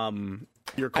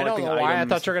 You're collecting I don't know why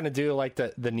items. I thought you were going to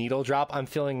do, the needle drop. I'm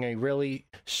feeling a really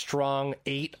strong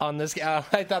 8 on this guy.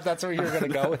 I thought that's where you were going to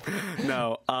go with.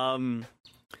 No,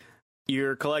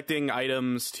 you're collecting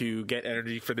items to get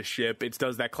energy for the ship. It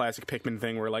does that classic Pikmin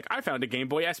thing where, I found a Game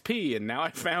Boy SP, and now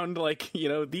I found,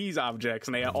 these objects,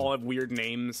 and they all have weird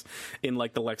names in,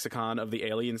 the lexicon of the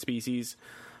alien species.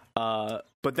 But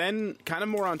then, kind of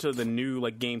more onto the new,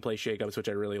 gameplay shakeups, which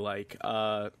I really like.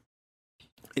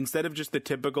 Instead of just the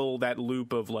typical, that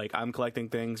loop of, I'm collecting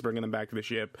things, bringing them back to the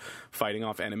ship, fighting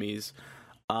off enemies,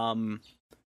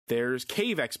 there's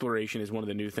cave exploration is one of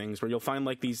the new things, where you'll find,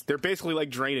 they're basically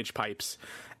drainage pipes,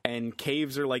 and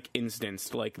caves are,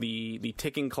 instanced. The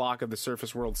ticking clock of the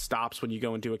surface world stops when you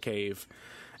go into a cave,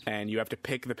 and you have to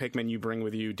pick the Pikmin you bring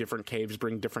with you. Different caves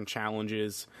bring different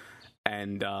challenges,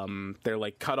 and they're,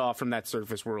 cut off from that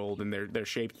surface world, and they're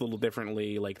shaped a little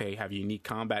differently. They have unique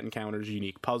combat encounters,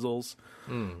 unique puzzles.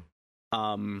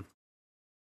 And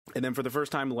then for the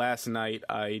first time last night,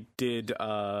 I did...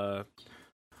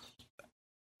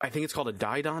 I think it's called a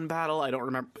Daidon battle. I don't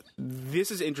remember.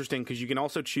 This is interesting because you can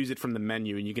also choose it from the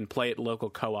menu, and you can play it local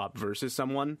co-op versus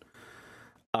someone.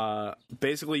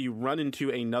 Basically, you run into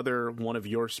another one of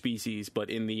your species, but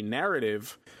in the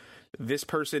narrative, this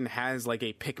person has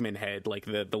a Pikmin head,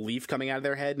 the leaf coming out of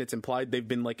their head, and it's implied they've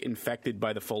been infected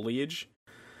by the foliage.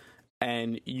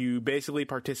 And you basically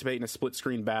participate in a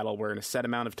split-screen battle where in a set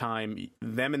amount of time,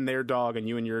 them and their dog and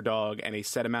you and your dog and a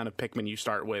set amount of Pikmin you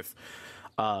start with,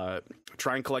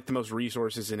 try and collect the most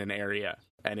resources in an area,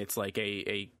 and it's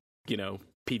a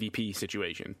PvP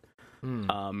situation.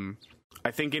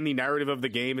 I think in the narrative of the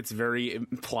game, it's very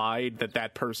implied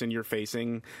that person you're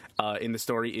facing in the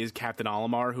story is Captain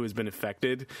Olimar, who has been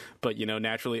affected. But,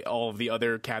 naturally, all of the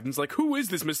other captains who is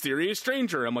this mysterious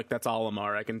stranger? I'm that's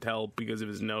Olimar. I can tell because of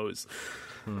his nose.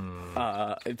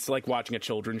 It's like watching a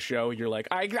children's show. You're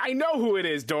I know who it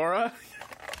is, Dora.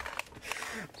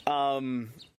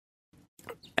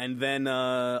 And then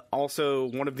also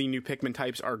one of the new Pikmin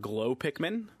types are glow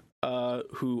Pikmin,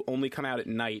 who only come out at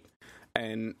night.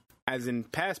 And as in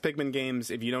past Pikmin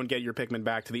games, if you don't get your Pikmin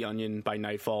back to the Onion by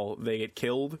nightfall, they get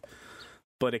killed.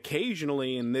 But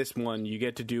occasionally in this one, you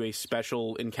get to do a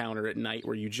special encounter at night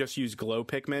where you just use glow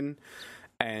Pikmin,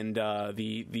 and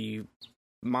the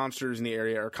monsters in the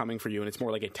area are coming for you, and it's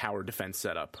more like a tower defense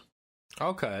setup.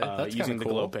 Okay, that's using the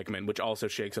glow cool. Pikmin, which also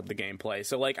shakes up the gameplay.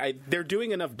 So, they're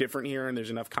doing enough different here, and there's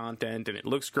enough content, and it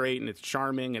looks great, and it's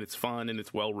charming, and it's fun, and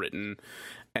it's well written,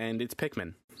 and it's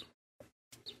Pikmin.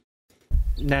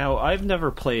 Now, I've never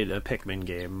played a Pikmin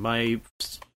game. My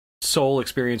sole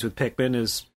experience with Pikmin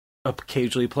is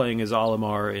occasionally playing as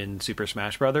Olimar in Super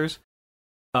Smash Brothers.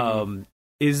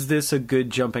 Is this a good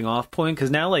jumping off point?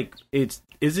 Because now, like,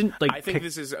 I think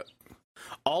this is.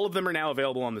 All of them are now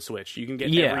available on the Switch. You can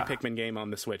get every Pikmin game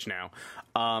on the Switch now.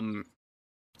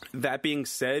 That being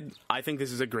said, I think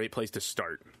this is a great place to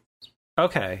start.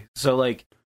 Okay, so like,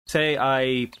 say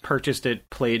I purchased it,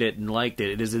 played it, and liked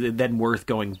it. Is it then worth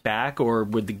going back, or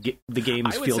would the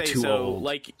games feel too old?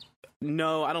 Like,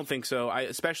 no, I don't think so.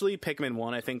 Especially Pikmin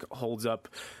 1, I think holds up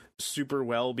super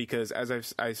well because, as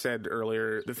I said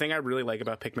earlier, the thing I really like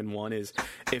about Pikmin 1 is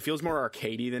it feels more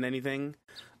arcadey than anything.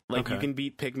 Like, you can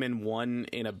beat Pikmin 1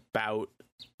 in about,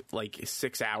 like,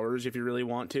 6 hours if you really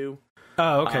want to.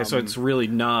 Oh, okay, so it's really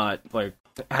not, like,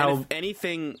 how... If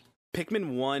anything,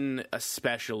 Pikmin 1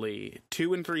 especially,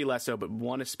 2 and 3 less so, but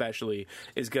 1 especially,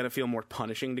 is going to feel more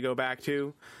punishing to go back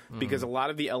to, because a lot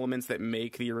of the elements that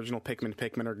make the original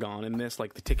Pikmin are gone in this,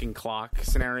 like the ticking clock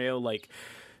scenario, like...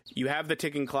 You have the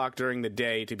ticking clock during the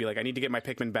day to be like, I need to get my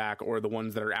Pikmin back or the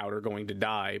ones that are out are going to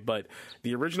die. But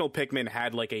the original Pikmin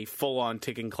had like a full-on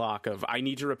ticking clock of, I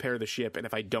need to repair the ship, and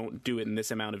if I don't do it in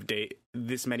this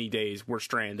many days, we're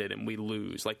stranded and we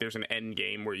lose. Like, there's an end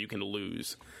game where you can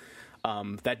lose.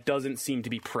 That doesn't seem to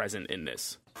be present in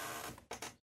this.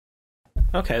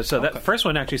 Okay, so that first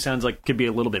one actually sounds like could be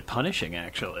a little bit punishing,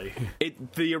 actually.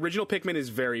 The original Pikmin is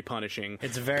very punishing.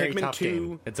 It's a very Pikmin tough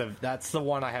 2, game. That's the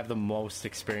one I have the most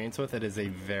experience with. It is a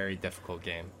very difficult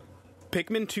game.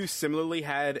 Pikmin 2 similarly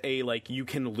had a, like, you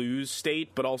can lose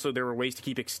state, but also there were ways to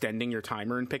keep extending your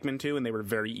timer in Pikmin 2, and they were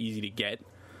very easy to get.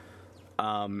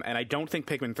 And I don't think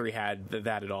Pikmin 3 had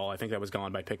that at all. I think that was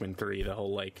gone by Pikmin 3, the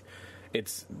whole, like...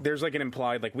 there's like an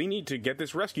implied, like, we need to get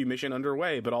this rescue mission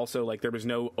underway, but also, like, there was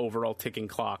no overall ticking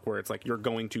clock where it's like, you're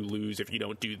going to lose if you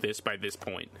don't do this by this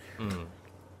point.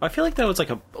 I feel like that was like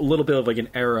a little bit of like an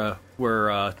era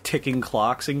where ticking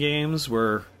clocks in games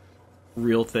were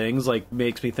real things. Like,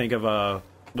 makes me think of a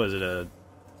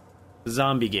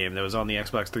zombie game that was on the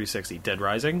Xbox 360, Dead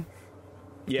Rising?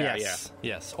 Yes.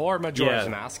 Or Majora's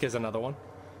Mask is another one.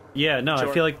 Yeah, no,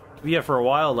 I feel like, for a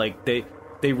while, like,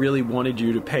 they really wanted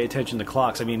you to pay attention to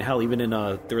clocks. I mean, hell, even in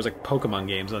there was like Pokemon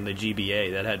games on the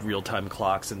GBA that had real-time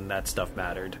clocks, and that stuff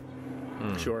mattered.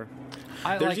 Sure.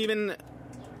 There's even...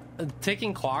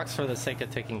 Ticking clocks for the sake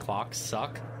of ticking clocks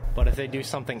suck, but if they do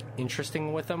something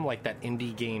interesting with them, like that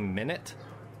indie game Minute,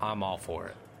 I'm all for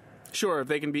it. Sure, if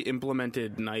they can be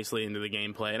implemented nicely into the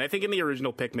gameplay. And I think in the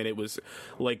original Pikmin it was,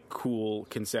 like, cool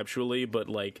conceptually, but,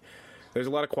 like... There's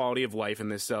a lot of quality of life in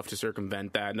this stuff to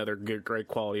circumvent that. Another great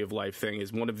quality of life thing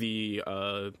is one of the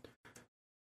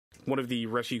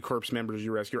rescue corps members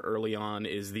you rescue early on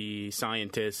is the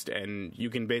scientist, and you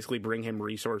can basically bring him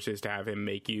resources to have him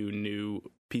make you new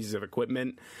pieces of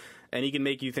equipment. And he can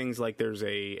make you things like there's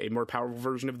a more powerful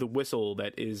version of the whistle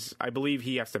that is, I believe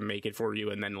he has to make it for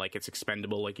you, and then, like, it's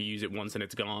expendable, like you use it once and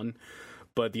it's gone.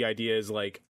 But the idea is,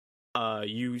 like,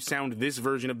 you sound this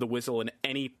version of the whistle and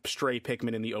any stray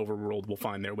Pikmin in the overworld will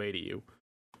find their way to you.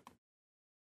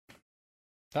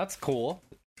 That's cool.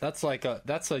 That's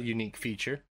a unique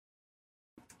feature.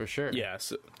 For sure.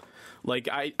 Yes. Like,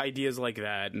 ideas like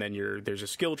that, and then there's a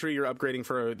skill tree you're upgrading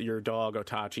for your dog,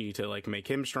 Otachi, to, like, make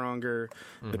him stronger.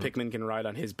 The Pikmin can ride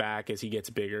on his back as he gets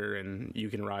bigger, and you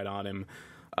can ride on him.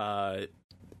 But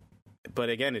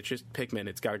again, it's just Pikmin.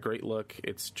 It's got a great look.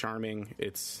 It's charming.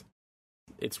 It's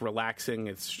relaxing.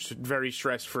 It's very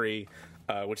stress-free,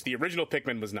 which the original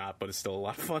Pikmin was not, but it's still a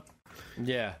lot of fun.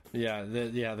 Yeah.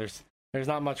 There's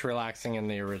not much relaxing in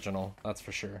the original, that's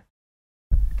for sure.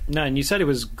 No, and you said it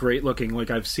was great looking. Like,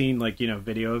 I've seen, like,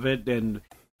 video of it, and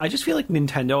I just feel like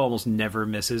Nintendo almost never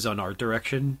misses on art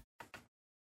direction.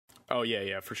 Oh,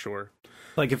 yeah, for sure.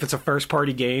 Like, if it's a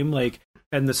first-party game, like,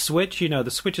 and the Switch, the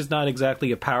Switch is not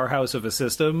exactly a powerhouse of a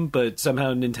system, but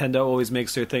somehow Nintendo always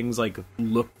makes their things, like,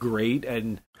 look great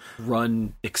and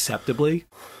run acceptably.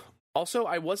 Also,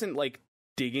 I wasn't, like,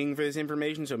 digging for this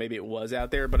information, so maybe it was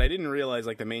out there, but I didn't realize,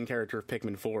 like, the main character of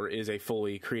Pikmin 4 is a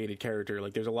fully created character.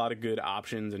 Like, there's a lot of good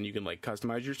options, and you can, like,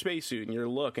 customize your spacesuit and your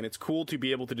look, and it's cool to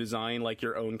be able to design, like,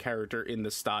 your own character in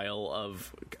the style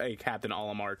of a Captain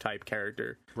Olimar type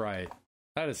character. Right.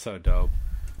 That is so dope.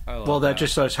 Well, that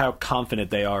just shows how confident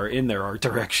they are in their art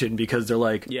direction, because they're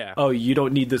like, oh, you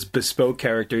don't need this bespoke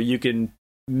character. You can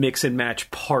mix and match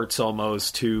parts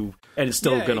almost and it's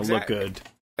still going to look good.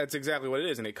 That's exactly what it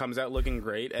is, and it comes out looking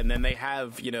great. And then they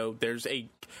have, there's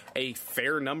a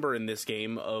fair number in this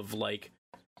game of, like,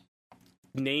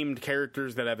 named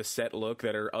characters that have a set look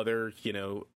that are other,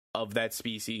 of that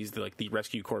species, like the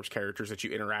Rescue Corps characters that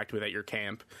you interact with at your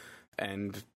camp.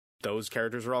 And those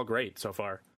characters are all great so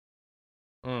far.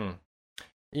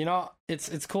 You know,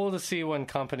 it's cool to see when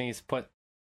companies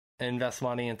invest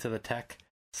money into the tech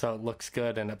so it looks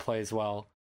good and it plays well,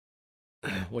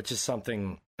 which is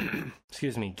something,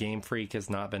 excuse me, Game Freak has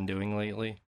not been doing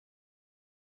lately.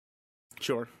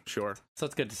 Sure. So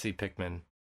it's good to see Pikmin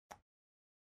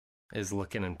is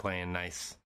looking and playing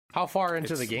nice. How far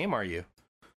into the game are you?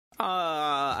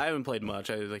 I haven't played much.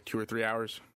 I like 2 or 3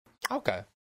 hours. Okay.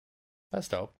 That's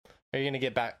dope. Are you going to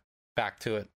get back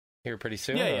to it here pretty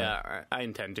soon? Yeah. I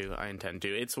intend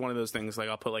to. It's one of those things, like,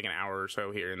 I'll put like an hour or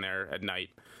so here and there at night.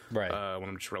 Right. When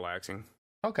I'm just relaxing.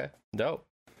 Okay. Dope.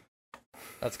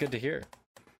 That's good to hear.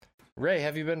 Ray,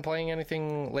 have you been playing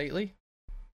anything lately?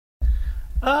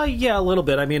 Yeah, a little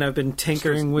bit. I mean, I've been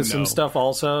tinkering with some stuff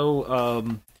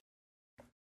also.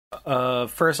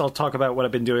 First, I'll talk about what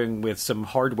I've been doing with some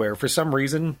hardware. For some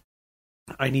reason,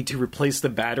 I need to replace the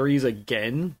batteries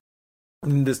again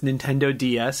in this Nintendo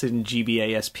DS and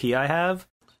GBA SP I have,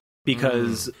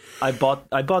 because I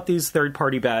bought these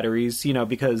third-party batteries, you know,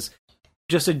 because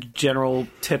just a general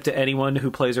tip to anyone who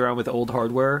plays around with old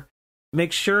hardware,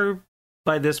 make sure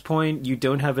by this point you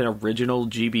don't have an original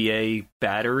GBA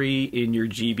battery in your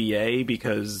GBA,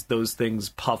 because those things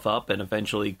puff up and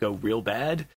eventually go real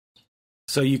bad.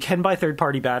 So you can buy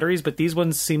third-party batteries, but these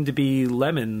ones seem to be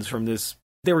lemons from this.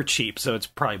 They were cheap, so it's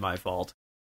probably my fault.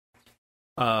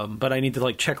 But I need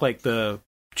to check the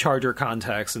charger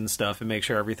contacts and stuff and make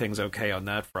sure everything's okay on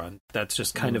that front. That's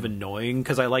just kind of annoying,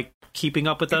 because I like keeping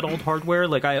up with that old hardware.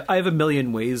 Like, I have a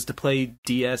million ways to play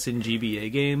DS and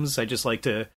GBA games. I just like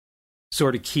to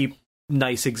sort of keep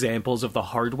nice examples of the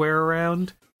hardware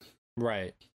around.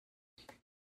 Right.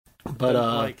 But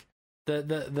like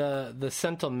the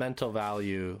sentimental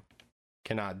value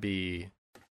cannot be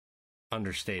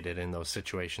understated in those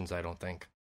situations, I don't think.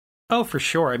 Oh, for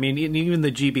sure. I mean, even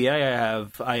the GBA I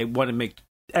have, I want to make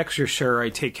extra sure I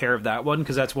take care of that one,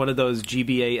 because that's one of those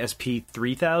GBA SP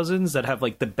 3000s that have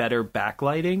the better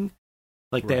backlighting.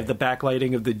 They have the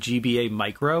backlighting of the GBA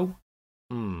Micro.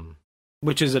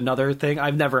 Which is another thing.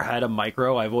 I've never had a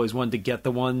Micro. I've always wanted to get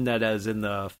the one that is in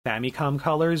the Famicom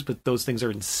colors, but those things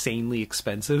are insanely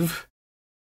expensive.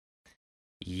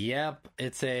 Yep,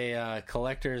 it's a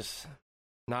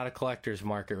not a collector's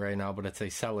market right now, but it's a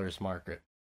seller's market.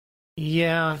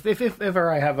 Yeah, if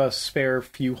ever I have a spare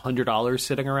few $100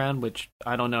 sitting around, which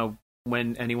I don't know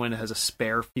when anyone has a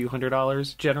spare few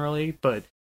 $100 generally, but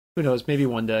who knows, maybe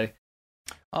one day.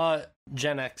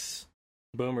 Gen X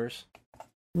boomers.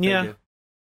 Yeah.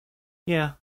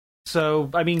 Yeah. So,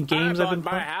 I mean, games I've been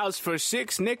playing. I bought my house for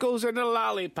 6 nickels and a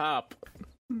lollipop.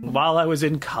 While I was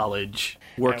in college,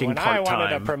 working part-time. When I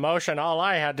wanted a promotion, all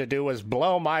I had to do was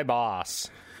blow my boss.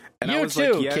 And you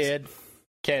too, kid,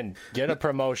 can get a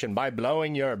promotion by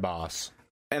blowing your boss.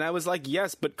 And I was like,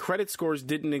 yes, but credit scores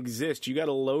didn't exist. You got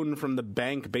a loan from the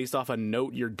bank based off a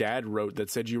note your dad wrote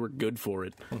that said you were good for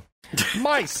it.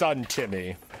 My son,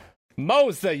 Timmy,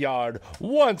 mows the yard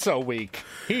once a week.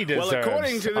 He deserves Well,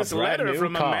 according to this letter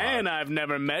from car. A man I've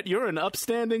never met, you're an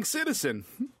upstanding citizen.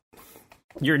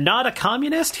 You're not a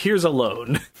communist? Here's a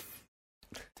loan.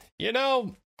 You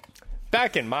know,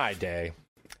 back in my day,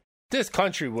 this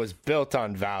country was built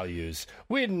on values.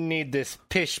 We didn't need this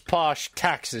pish-posh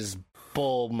taxes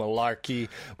bull malarkey.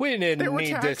 We didn't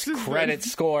need this credit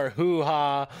score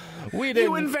hoo-ha.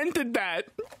 You invented that.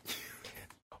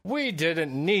 We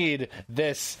didn't need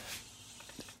this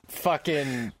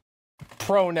fucking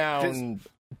pronoun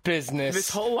business. This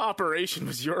whole operation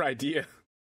was your idea.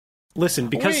 Listen,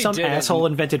 because some asshole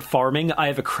invented farming, I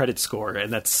have a credit score,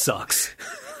 and that sucks.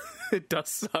 It does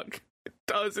suck. It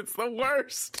does. It's the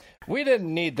worst. We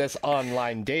didn't need this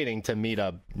online dating to meet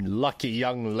a lucky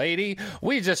young lady.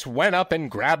 We just went up and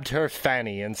grabbed her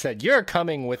fanny and said, "You're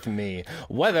coming with me,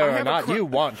 whether or not you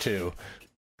want to."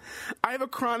 I have a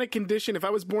chronic condition. If I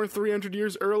was born 300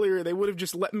 years earlier, they would have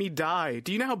just let me die.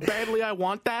 Do you know how badly I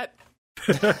want that?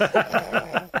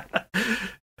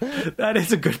 That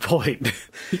is a good point.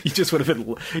 You just would have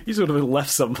been left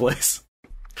someplace.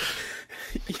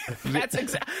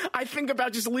 That's I think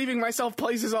about just leaving myself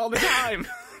places all the time.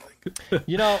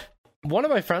 You know, one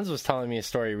of my friends was telling me a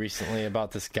story recently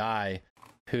about this guy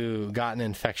who got an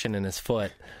infection in his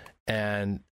foot,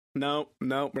 and No,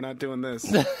 we're not doing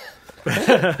this.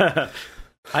 I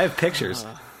have pictures.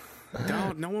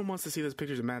 No one wants to see those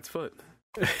pictures of Matt's foot.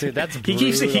 Dude, that's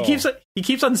brutal. He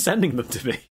keeps on sending them to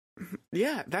me.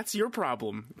 Yeah, that's your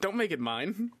problem. Don't make it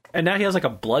mine. And now he has a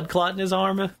blood clot in his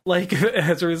arm,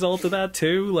 as a result of that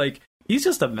too. He's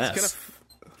just a mess.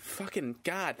 Fucking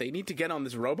God, they need to get on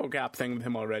this RoboCop thing with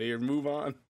him already, or move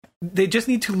on. They just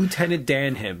need to Lieutenant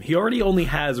Dan him. He already only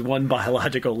has one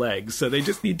biological leg, so they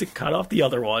just need to cut off the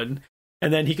other one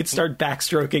and then he could start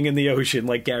backstroking in the ocean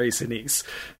like Gary Sinise.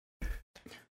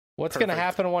 What's going to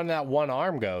happen when that one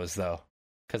arm goes, though?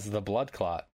 Because of the blood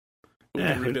clot. We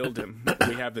can rebuild him.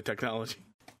 We have the technology.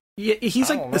 Yeah, he's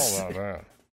like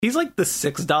he's like the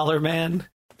 $6 man.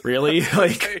 Really?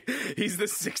 Like he's the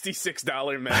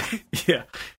 $66 man. Yeah.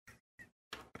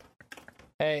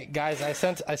 Hey guys, I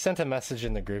sent a message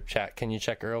in the group chat. Can you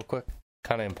check real quick?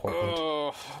 Kind of important.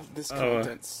 Oh, this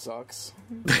content sucks.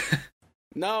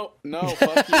 No,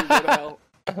 fuck you, go to hell.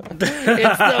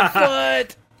 It's the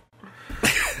foot.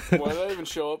 Why did I even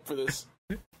show up for this?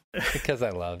 Because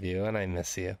I love you and I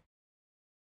miss you.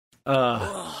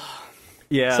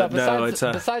 Yeah. So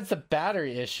besides the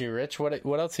battery issue, Rich,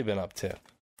 what else you been up to?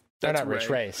 That's not Rich,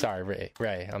 Ray. Ray. Sorry,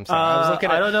 Ray. I'm sorry.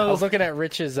 I don't know. I was looking at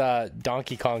Rich's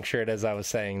Donkey Kong shirt as I was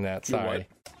saying that. Sorry.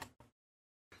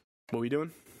 What are we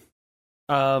doing?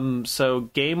 So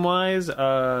game-wise,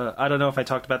 I don't know if I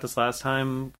talked about this last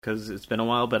time because it's been a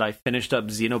while, but I finished up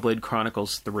Xenoblade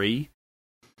Chronicles 3.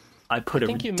 I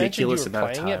think you mentioned you were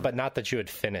playing it, but not that you had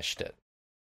finished it.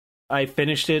 I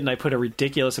finished it and I put a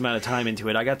ridiculous amount of time into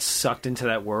it. I got sucked into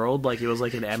that world like it was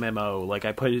like an MMO. Like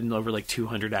I put it in over like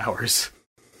 200 hours.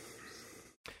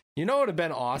 You know what would have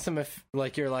been awesome if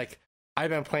you're like, I've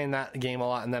been playing that game a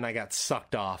lot and then I got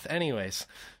sucked off. Anyways.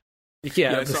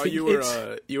 Yeah, I saw you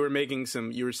were you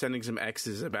were sending some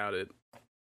X's about it.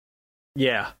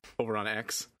 Yeah. Over on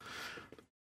X.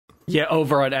 Yeah,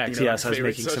 over on X. Yes, I was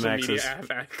making some X's.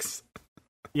 X.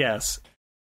 Yes.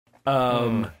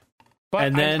 But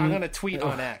and then I'm going to tweet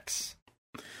on X.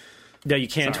 No, you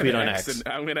can't tweet on X.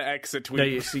 I'm going to X a tweet. No,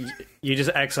 you just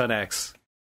X on X.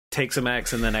 Take some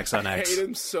X and then X on X. I hate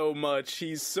him so much.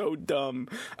 He's so dumb.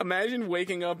 Imagine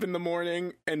waking up in the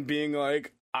morning and being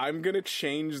like, I'm going to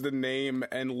change the name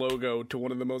and logo to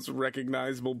one of the most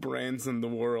recognizable brands in the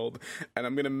world, and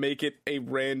I'm going to make it a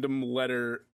random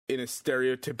letter in a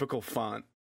stereotypical font.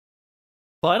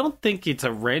 Well, I don't think it's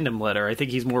a random letter. I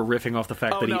think he's more riffing off the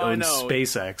fact that he owns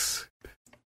SpaceX.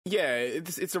 Yeah,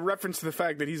 it's a reference to the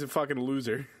fact that he's a fucking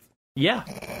loser. Yeah.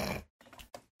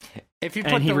 If you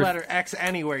put the letter X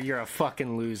anywhere, you're a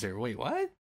fucking loser. Wait,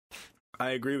 what?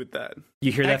 I agree with that.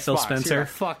 You hear that, Xbox, Phil Spencer? You're a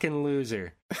fucking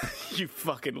loser. You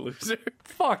fucking loser.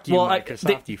 Fuck you,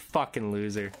 Microsoft, you fucking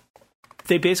loser.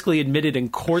 They basically admitted in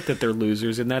court that they're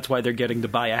losers, and that's why they're getting to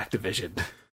buy Activision.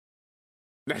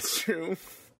 That's true.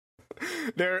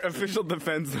 Their official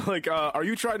defense, like, are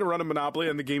you trying to run a monopoly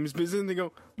on the games business? And they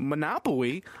go,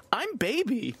 Monopoly? I'm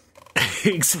baby.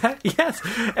 Exactly. Yes.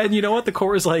 And you know what? The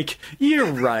court was like, you're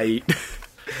right.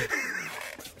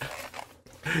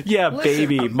 Yeah,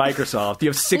 baby, Microsoft. You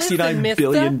have $69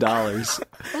 billion.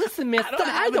 Listen, mister,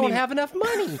 I don't have enough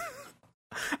money.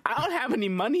 I don't have any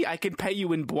money. I can pay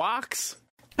you in blocks.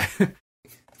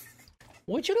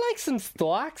 Would you like some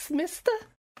stocks, mister?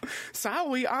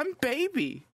 Sorry, I'm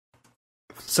baby.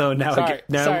 So now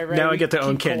I get to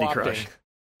own Candy Crush.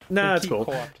 No, it's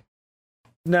cool.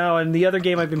 No, and the other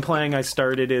game I've been playing I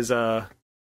started is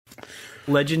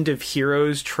Legend of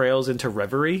Heroes Trails into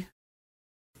Reverie.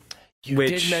 You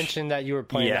did mention that you were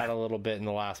playing that a little bit in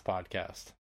the last podcast.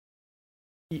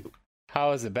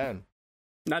 How has it been?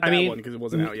 Not that one, because it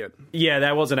wasn't out yet. Yeah,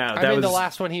 that wasn't out. I mean, the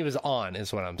last one he was on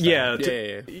is what I'm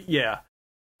saying. Yeah.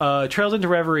 Trails into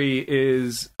Reverie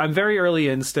is... I'm very early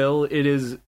in still. It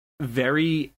is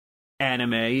very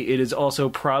anime. It is also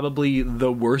probably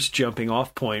the worst jumping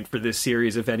off point for this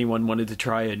series if anyone wanted to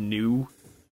try a new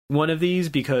one of these,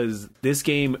 because this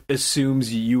game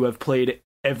assumes you have played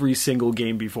every single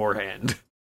game beforehand.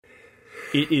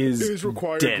 It is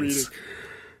required dense. reading.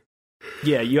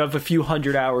 Yeah, you have a few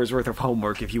hundred hours worth of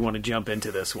homework if you want to jump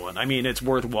into this one. I mean, it's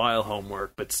worthwhile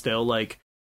homework, but still, like,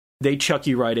 they chuck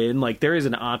you right in. Like, there is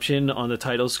an option on the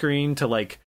title screen to,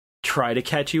 like, try to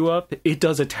catch you up. It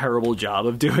does a terrible job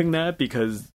of doing that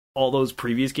because all those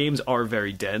previous games are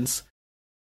very dense.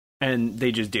 And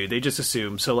they just do. They just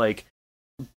assume. So, like,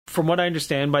 from what I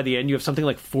understand, by the end, you have something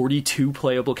like 42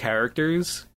 playable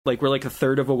characters. Like, we're like a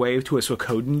third of a way to a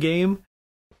Suikoden game.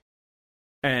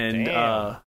 And,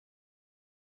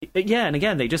 yeah, and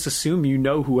again, they just assume you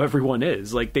know who everyone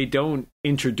is. Like, they don't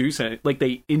introduce it. Like,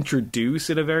 they introduce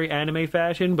in a very anime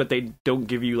fashion, but they don't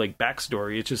give you, like,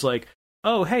 backstory. It's just like,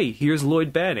 oh, hey, here's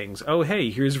Lloyd Bannings. Oh, hey,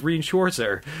 here's Rean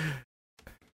Schwarzer.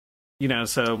 You know,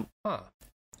 so... Okay.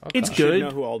 It's You good. should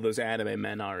know who all those anime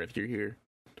men are if you're here.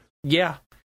 Yeah.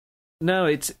 No,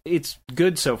 it's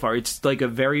good so far. It's, like, a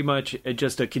very much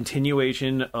just a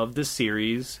continuation of the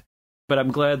series. But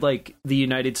I'm glad, like, the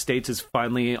United States is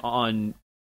finally on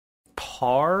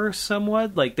par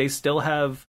somewhat. Like, they still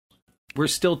have... We're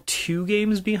still 2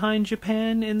 games behind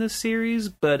Japan in this series,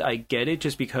 but I get it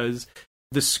just because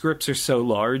the scripts are so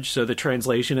large, so the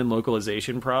translation and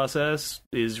localization process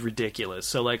is ridiculous.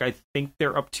 So, like, I think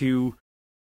they're up to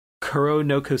Kuro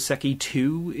no Koseki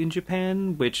 2 in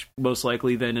Japan, which most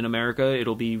likely then in America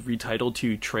it'll be retitled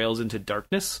to Trails into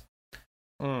Darkness.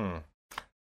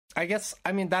 I guess,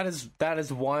 I mean, that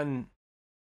is one,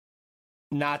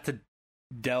 not to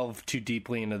delve too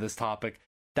deeply into this topic,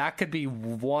 that could be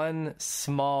one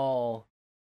small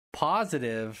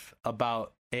positive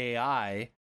about AI,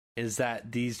 is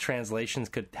that these translations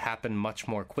could happen much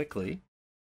more quickly.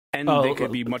 And they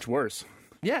could be much worse.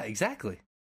 Yeah, exactly.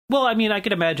 Well, I mean, I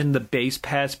could imagine the base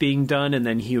pass being done and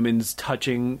then humans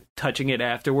touching it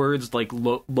afterwards, like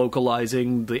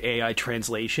localizing the AI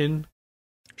translation.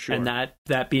 Sure. And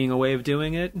that being a way of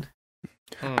doing it.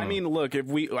 I mean, look,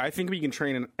 I think we can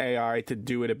train an AI to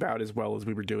do it about as well as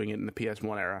we were doing it in the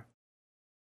PS1 era.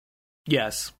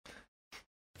 Yes.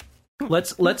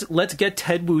 Let's get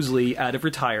Ted Woosley out of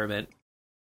retirement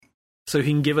so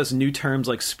he can give us new terms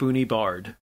like Spoony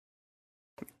Bard.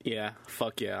 Yeah,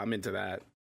 fuck yeah, I'm into that.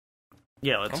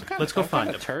 Yeah, let's go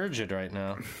find him. Turgid right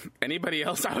now. Anybody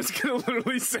else? I was gonna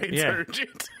literally say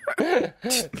turgid.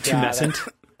 Tumescent.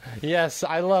 Yes,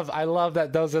 I love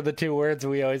that those are the two words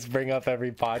we always bring up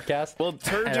every podcast. Well,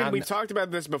 turgid, we talked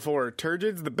about this before.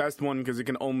 Turgid's the best one because it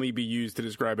can only be used to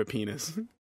describe a penis.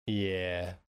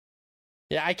 Yeah.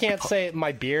 Yeah, I can't say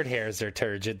my beard hairs are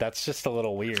turgid. That's just a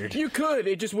little weird. You could.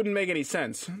 It just wouldn't make any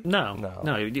sense.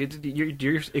 No.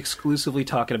 You're exclusively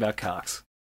talking about cocks.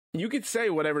 You could say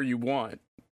whatever you want.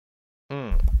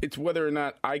 It's whether or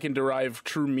not I can derive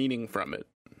true meaning from it.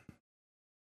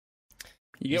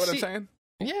 You get what I'm saying?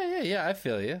 Yeah. I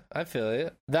feel you.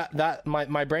 That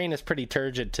my brain is pretty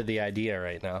turgid to the idea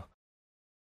right now.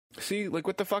 See, like,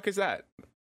 what the fuck is that?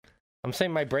 I'm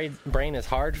saying my brain is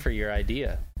hard for your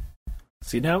idea.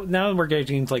 See, now we're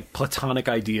getting into, like, platonic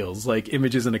ideals, like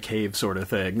images in a cave sort of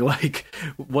thing. Like,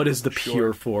 what is the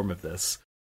pure form of this?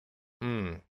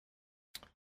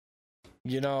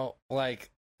 You know,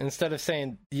 like, instead of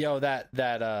saying, yo,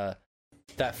 that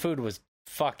food was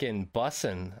fucking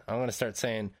bussin', I'm gonna start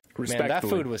saying, man, that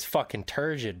food was fucking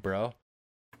turgid, bro.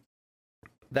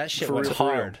 That shit went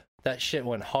hard. That shit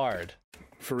went hard.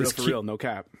 For real, no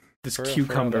cap. This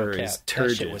cucumber is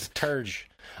turgid. That shit was turge.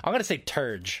 I'm gonna say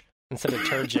turge instead of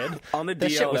turgid. On the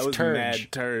DL, that was mad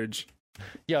turge.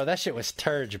 Yo, that shit was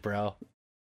turge, bro.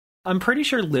 I'm pretty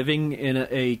sure living in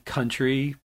a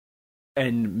country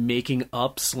and making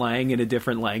up slang in a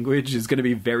different language is going to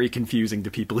be very confusing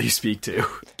to people you speak to.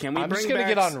 I'm just going to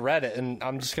get on Reddit and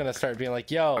I'm just going to start being like,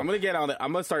 yo. I'm going to get on it.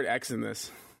 I'm going to start Xing this.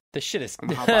 This shit is... I'm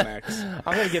going to hop on X.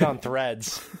 I'm going to get on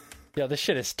Threads. Yo, this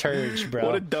shit is turge, bro.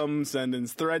 What a dumb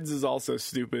sentence. Threads is also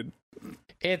stupid.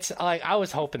 It's like, I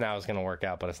was hoping that was going to work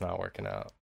out, but it's not working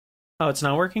out. Oh, it's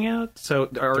not working out? So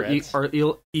are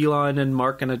Elon and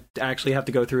Mark going to actually have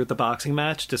to go through with the boxing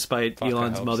match despite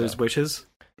Elon's mother's wishes?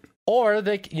 Or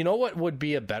you know what would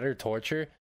be a better torture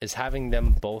is having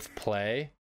them both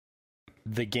play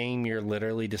the game you're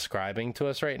literally describing to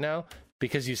us right now,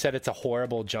 because you said it's a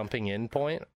horrible jumping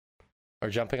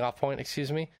off point,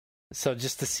 excuse me. So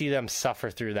just to see them suffer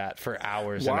through that for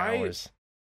hours and hours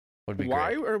would be great.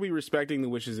 Why are we respecting the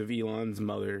wishes of Elon's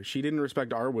mother? She didn't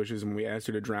respect our wishes when we asked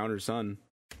her to drown her son.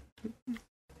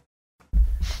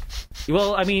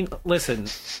 Well, I mean, listen,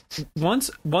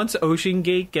 once Ocean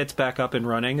Gate gets back up and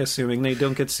running, assuming they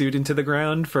don't get sued into the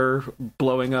ground for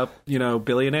blowing up,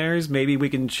 billionaires, maybe we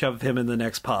can shove him in the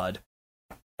next pod.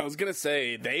 I was going to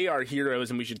say, they are heroes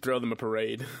and we should throw them a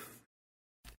parade.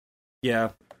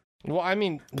 Yeah. Well, I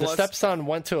mean, the stepson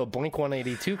went to a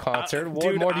Blink-182 concert.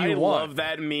 What more do you want? I love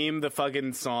that meme, the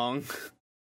fucking song.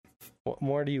 What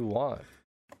more do you want?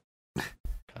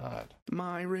 God.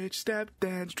 My rich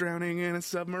stepdad's drowning in a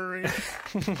submarine.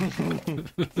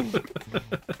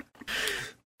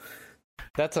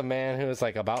 That's a man who is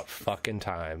like about fucking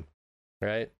time,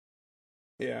 right?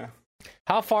 Yeah.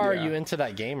 How far are you into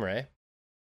that game, Ray?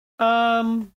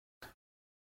 I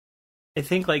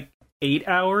think like 8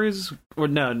 hours, or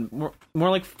no, more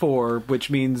like 4, which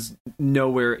means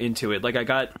nowhere into it. Like, I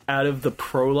got out of the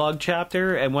prologue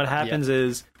chapter, and what happens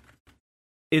is,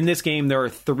 in this game, there are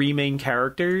 3 main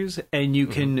characters, and you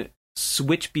can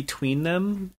switch between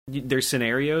them, their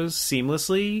scenarios,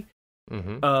 seamlessly,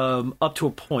 up to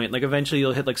a point. Like, eventually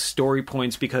you'll hit, like, story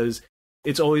points, because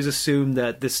it's always assumed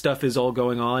that this stuff is all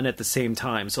going on at the same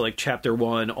time. So, like, chapter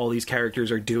 1, all these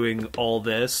characters are doing all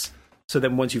this. So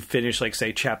then once you finish, like,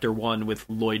 say, chapter 1 with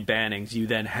Lloyd Bannings, you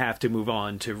then have to move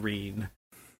on to Reen.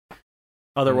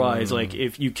 Otherwise, like,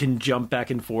 if you can jump back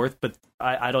and forth, but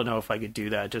I don't know if I could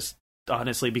do that. Just,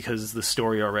 honestly because the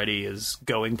story already is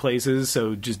going places,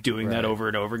 so just doing that over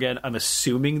and over again. I'm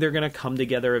assuming they're going to come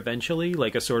together eventually,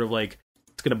 like a sort of like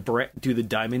it's going to do the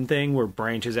diamond thing where it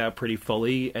branches out pretty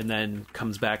fully and then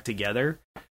comes back together.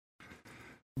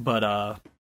 But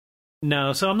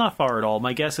no, so I'm not far at all.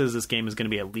 My guess is this game is going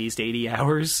to be at least 80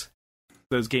 hours.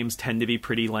 Those games tend to be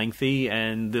pretty lengthy,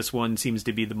 and this one seems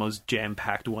to be the most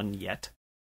jam-packed one yet.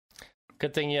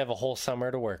 Good thing you have a whole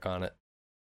summer to work on it.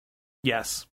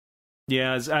 Yes.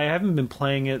 Yeah, I haven't been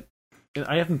playing it.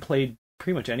 I haven't played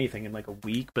pretty much anything in like a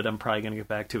week, but I'm probably going to get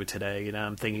back to it today. You know,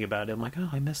 I'm thinking about it. I'm like, oh,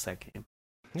 I missed that game.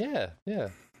 Yeah.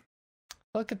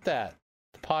 Look at that.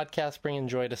 The podcast bringing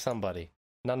joy to somebody.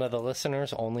 None of the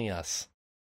listeners, only us.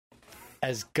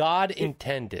 As God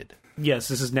intended. Yes,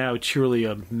 this is now truly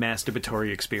a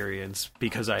masturbatory experience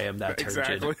because I am that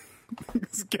turgid. Exactly.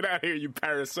 Get out of here, you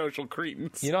parasocial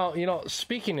cretins. You know.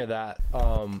 Speaking of that,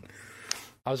 I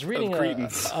was reading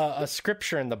a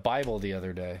scripture in the Bible the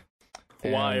other day.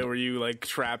 Why were you like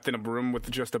trapped in a room with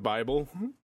just a Bible?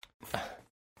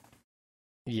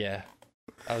 Yeah,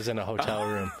 I was in a hotel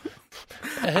room.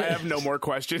 I have no more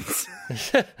questions.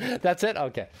 That's it.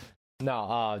 Okay.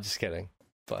 No, just kidding.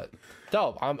 But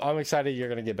dope. I'm excited you're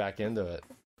gonna get back into it.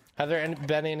 Have there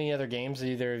been any other games that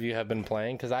either of you have been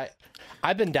playing? Because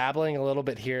I've been dabbling a little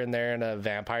bit here and there in a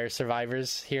Vampire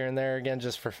Survivors here and there again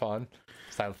just for fun.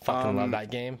 Because I fucking love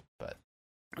that game. But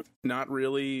not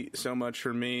really so much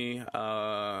for me.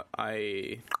 I've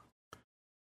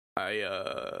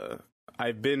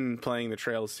been playing the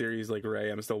Trails series like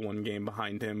Ray. I'm still one game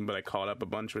behind him, but I caught up a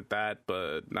bunch with that.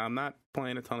 But I'm not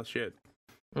playing a ton of shit.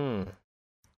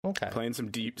 Okay. Playing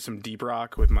some deep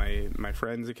rock with my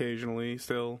friends occasionally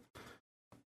still.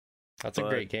 That's a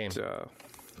great game.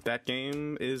 That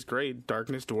game is great.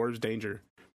 Darkness, Dwarves, Danger.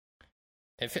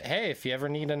 If you ever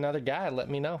need another guy, let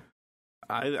me know.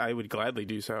 I would gladly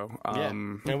do so.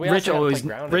 Rich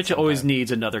always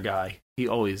needs another guy. He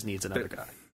always needs another guy.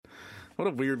 What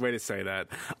a weird way to say that.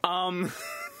 What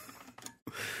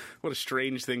a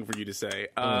strange thing for you to say.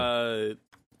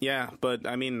 Yeah, but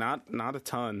I mean, not a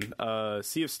ton.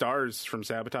 Sea of Stars from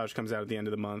Sabotage comes out at the end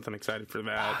of the month. I'm excited for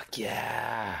that. Fuck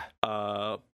yeah.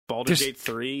 Baldur's Gate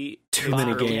 3. Too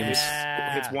many games.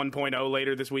 Hits 1.0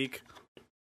 later this week.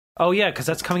 Oh yeah, because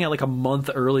that's coming out like a month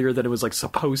earlier than it was like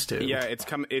supposed to. Yeah, it's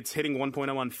hitting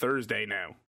 1.0 on Thursday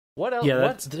now. What else?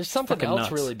 Yeah, there's something else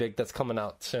nuts. really big that's coming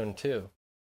out soon too.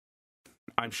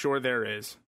 I'm sure there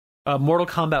is. Mortal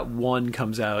Kombat 1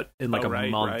 comes out in like a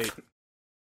month. Right.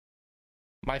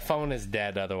 My phone is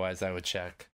dead. Otherwise, I would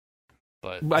check.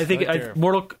 But I think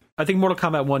Mortal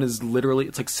Kombat 1 is literally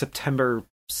it's like September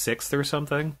 6th or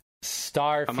something.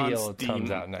 Starfield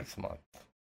comes out next month.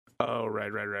 Oh,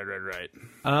 right.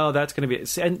 Oh, that's going to be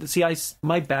it. And see,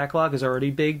 my backlog is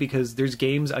already big because there's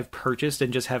games I've purchased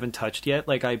and just haven't touched yet.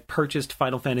 Like I purchased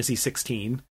Final Fantasy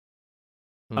 16.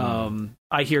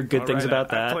 I hear good things about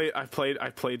that. I played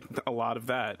a lot of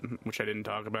that, which I didn't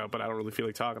talk about, but I don't really feel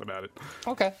like talking about it.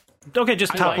 Okay,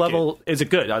 just top level. Is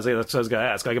it good? That's what I was going to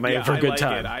ask. Like, am I in for a good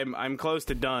time? I'm close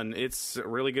to done. It's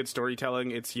really good storytelling.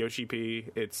 It's Yoshi P.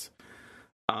 It's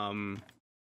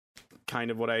kind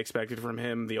of what I expected from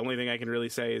him. The only thing I can really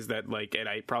say is that and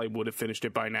I probably would have finished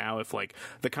it by now if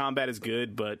the combat is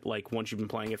good, but once you've been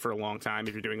playing it for a long time,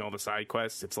 if you're doing all the side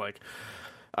quests, it's all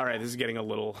right, this is getting a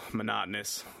little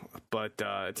monotonous, but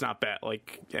it's not bad.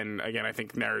 And again, I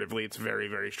think narratively it's very,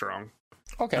 very strong.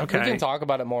 Okay. We can talk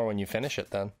about it more when you finish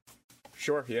it then.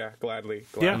 Sure, yeah, gladly.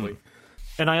 Yeah.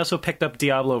 And I also picked up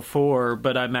Diablo 4,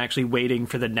 but I'm actually waiting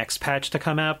for the next patch to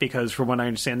come out because from what I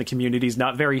understand, the community's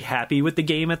not very happy with the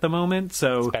game at the moment.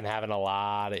 So it's been having a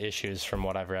lot of issues from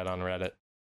what I've read on Reddit.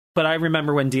 But I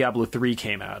remember when Diablo 3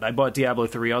 came out. I bought Diablo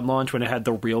 3 on launch when it had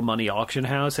the real money auction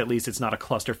house. At least it's not a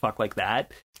clusterfuck like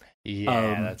that.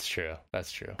 Yeah, that's true.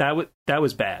 That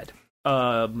was bad.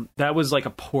 That was like a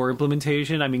poor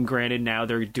implementation. I mean, granted, now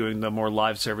they're doing the more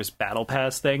live service battle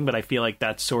pass thing, but I feel like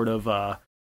that's sort of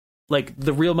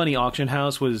the real money auction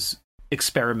house was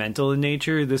experimental in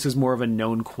nature. This is more of a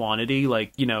known quantity.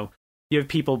 You have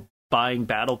people buying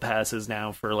battle passes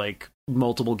now for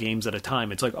multiple games at a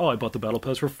time. It's I bought the battle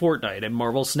pass for Fortnite and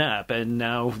Marvel Snap and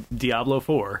now Diablo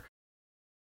 4.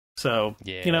 So,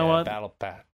 yeah, you know what?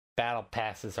 Battle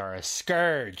passes are a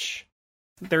scourge.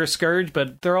 They're a scourge,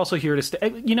 but they're also here to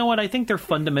stay. You know what? I think they're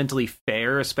fundamentally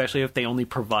fair, especially if they only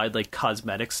provide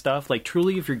cosmetic stuff.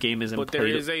 Truly, if your game isn't. But there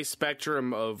is a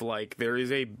spectrum of there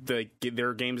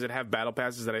are games that have battle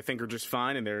passes that I think are just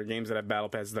fine, and there are games that have battle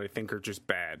passes that I think are just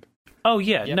bad. Oh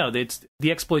yeah, yep. No, it's the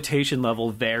exploitation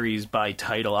level varies by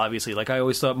title. Obviously, I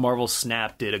always thought Marvel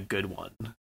Snap did a good one.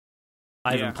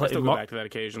 I Yeah, haven't I played. still go back to that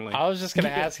occasionally. I was just gonna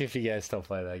ask if you guys still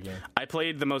play that game. I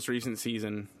played the most recent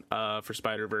season for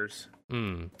Spider-Verse.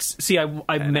 See, I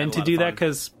had meant a to lot do of that fun.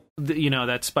 because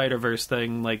that Spider-Verse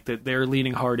thing, like they're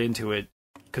leaning hard into it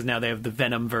because now they have the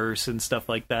Venom verse and stuff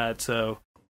like that. So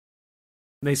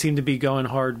they seem to be going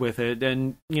hard with it.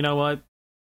 And you know what?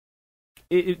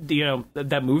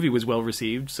 That movie was well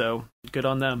received, so good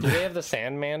on them. Do they have the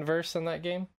Sandman verse in that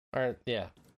game? Or yeah.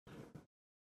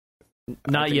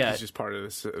 Not I think yet. It's just part of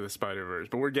the Spider-Verse,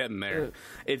 but we're getting there.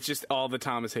 It's just all the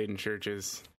Thomas Hayden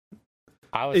churches.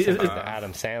 I was thinking the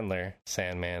Adam Sandler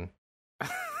Sandman.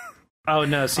 Oh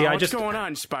no! See, what's going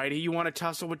on, Spidey? You want to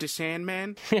tussle with the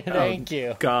Sandman? Thank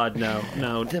you. God, no.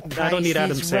 I don't need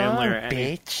Adam Sandler.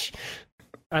 Bitch.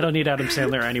 I don't need Adam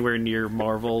Sandler anywhere near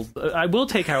Marvel. I will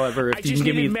take, however, if I you just can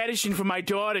give me. medicine for my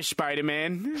daughter,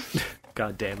 Spider-Man.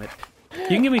 God damn it! You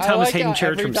can give me Thomas Hayden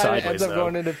Church from Sideways, ends up though.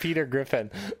 going into Peter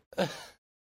Griffin.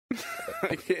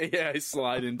 Yeah, I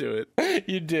slide into it.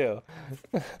 You do.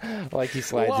 Like he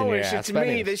slides in your Lois, ass. it's But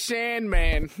me, anyway. the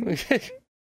Sandman.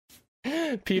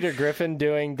 Peter Griffin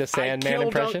doing the Sandman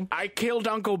impression. I killed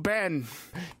Uncle Ben.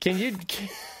 Can you?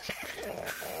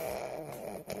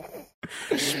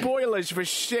 Spoilers for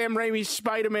Sam Raimi's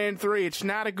Spider-Man 3. It's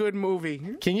not a good movie.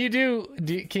 Can you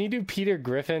do Peter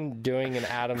Griffin doing an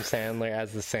Adam Sandler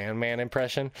as the Sandman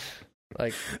impression?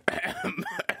 Like,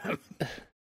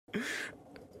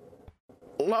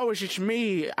 Lois, it's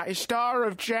me, star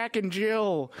of Jack and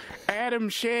Jill, Adam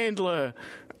Sandler.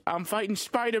 I'm fighting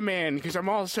Spider-Man because I'm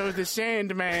also the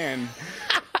Sandman.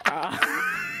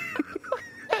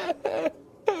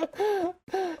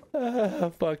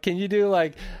 fuck. Can you do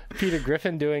like Peter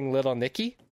Griffin doing Little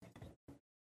Nicky?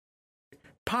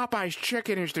 Popeye's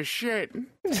chicken is the shit.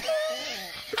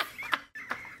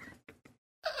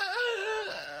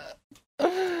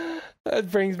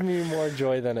 That brings me more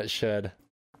joy than it should.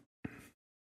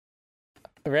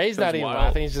 Ray's not even wild.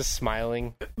 laughing; he's just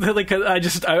smiling. Like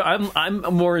I'm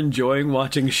more enjoying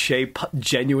watching Shea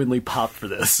genuinely pop for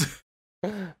this.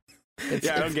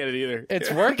 Yeah, I don't get it either.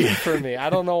 It's working for me. I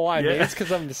don't know why. Maybe Yeah. it's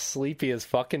because I'm sleepy as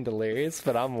fucking delirious,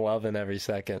 but I'm loving every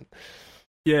second.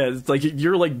 Yeah, it's like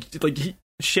you're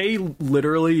Shea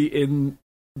literally in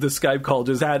the Skype call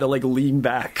just had to like lean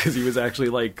back because he was actually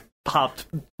like popped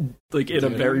like in a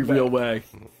very real way.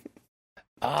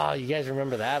 Oh, you guys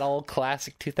remember that old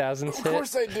classic 2000s hit? Of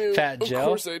course I do. Fat Joe? Of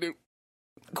course I do.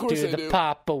 Of course Do I the do.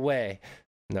 pop away.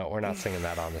 No, we're not singing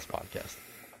that on this podcast.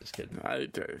 Just kidding.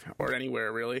 Or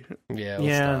anywhere, really. Yeah, let's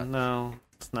Yeah, not. no,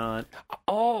 it's not.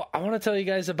 Oh, I want to tell you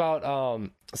guys about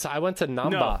so I went to Namba.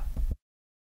 No.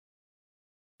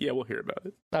 Yeah, we'll hear about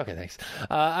it. Okay, thanks.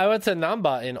 I went to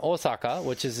Namba in Osaka,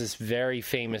 which is this very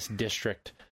famous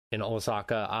district in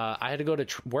Osaka. I had to go to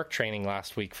work training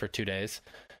last week for 2 days.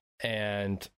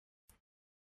 And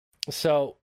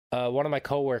so one of my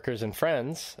coworkers and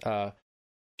friends,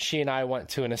 she and I went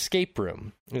to an escape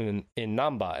room in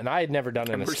Namba, and I had never done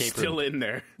an And we're escape still room. in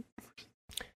there.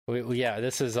 Yeah,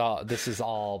 this is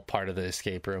all part of the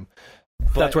escape room.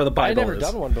 That's where the I'd Bible never is.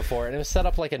 done one before, and it was set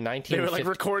up like a 1950s. They were like,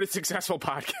 record a successful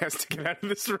podcast to get out of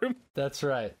this room. That's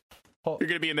right. You're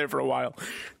going to be in there for a while.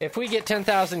 If we get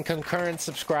 10,000 concurrent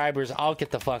subscribers, I'll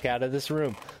get the fuck out of this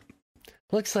room.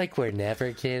 Looks like we're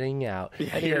never getting out. Yeah,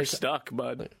 Anyways, you're stuck,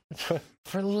 bud.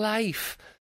 for life.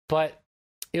 But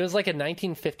it was like a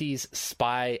 1950s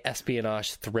spy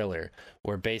espionage thriller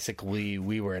where basically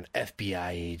we were an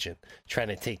FBI agent trying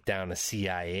to take down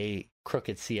a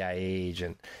crooked CIA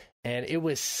agent. And it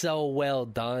was so well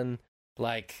done.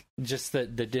 Like just the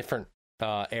different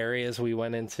areas we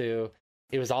went into.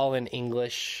 It was all in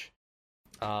English.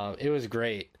 It was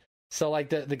great. So, like,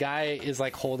 the guy is,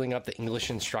 like, holding up the English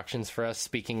instructions for us,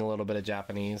 speaking a little bit of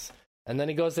Japanese. And then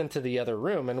he goes into the other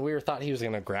room, and we thought he was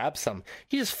going to grab some.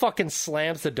 He just fucking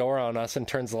slams the door on us and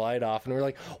turns the light off. And we're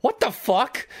like, what the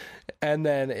fuck? And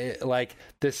then,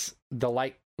 the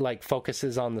light, like,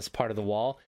 focuses on this part of the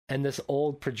wall. And this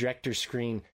old projector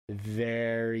screen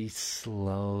very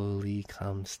slowly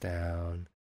comes down.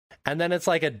 And then it's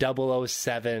like a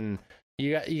 007...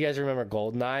 You guys remember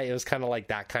GoldenEye? It was kind of like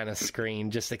that kind of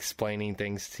screen, just explaining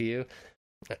things to you.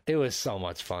 It was so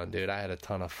much fun, dude. I had a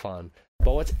ton of fun.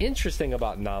 But what's interesting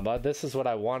about Namba, this is what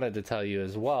I wanted to tell you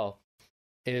as well,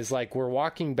 is like we're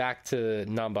walking back to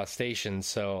Namba Station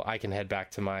so I can head back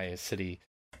to my city.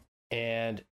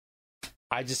 And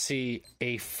I just see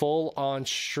a full-on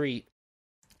street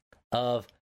of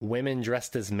women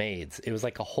dressed as maids. It was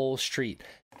like a whole street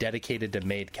dedicated to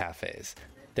maid cafes.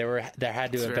 There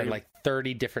had to have been like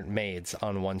 30 different maids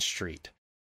on one street.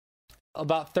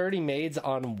 About 30 maids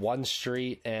on one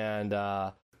street, and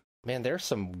man, there's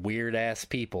some weird ass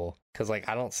people. Because, like,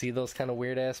 I don't see those kind of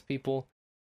weird ass people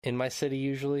in my city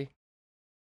usually.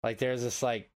 Like, there's this,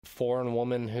 like, foreign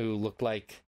woman who looked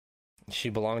like she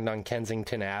belonged on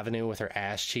Kensington Avenue with her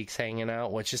ass cheeks hanging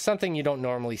out, which is something you don't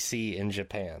normally see in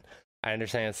Japan. I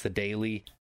understand it's the daily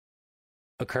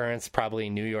occurrence, probably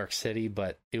in New York City,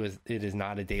 but it is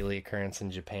not a daily occurrence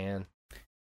in Japan.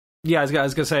 Yeah, I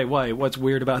was gonna say, what's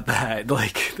weird about that?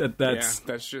 Like, that's... Yeah,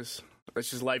 that's just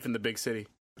life in the big city.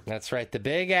 That's right, the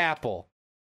Big Apple.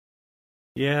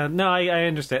 Yeah, no, I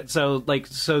understand. So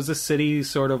is this city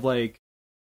sort of like...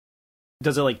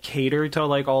 Does it, like, cater to,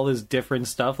 like, all this different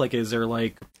stuff? Like, is there,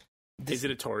 like... Is it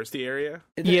a touristy area?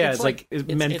 Yeah, it's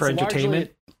meant for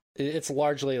entertainment? It's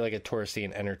largely like a touristy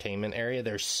and entertainment area.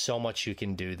 There's so much you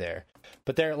can do there.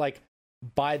 But they're, like,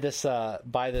 by this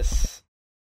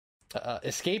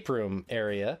escape room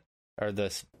area, or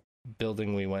this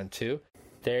building we went to,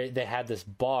 they had this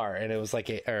bar, and it was like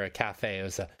a cafe. It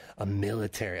was a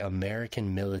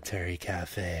American military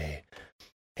cafe.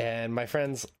 And my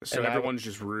friends... So everyone's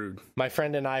just rude. My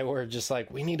friend and I were just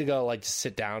like, we need to go, like, just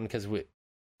sit down, because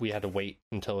we had to wait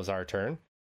until it was our turn.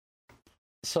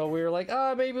 So we were like,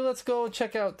 maybe let's go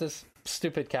check out this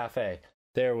stupid cafe.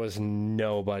 There was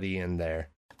nobody in there.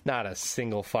 Not a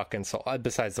single fucking soul,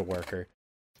 besides the worker.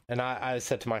 And I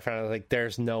said to my friend, I was like,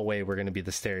 there's no way we're going to be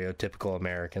the stereotypical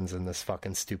Americans in this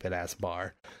fucking stupid-ass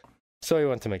bar. So we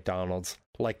went to McDonald's,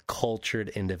 like cultured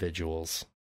individuals.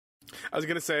 I was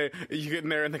going to say, you get in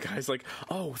there and the guy's like,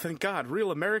 oh, thank God,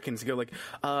 real Americans. You go like,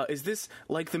 is this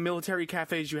like the military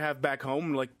cafes you have back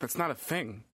home? Like, that's not a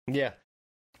thing. Yeah.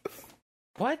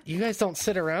 What? You guys don't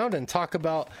sit around and talk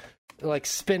about, like,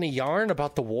 spin a yarn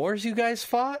about the wars you guys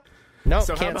fought? No,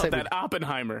 So how can't about say that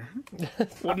Oppenheimer?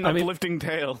 What an uplifting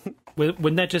tale.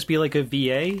 Wouldn't that just be like a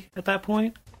VA at that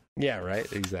point? Yeah,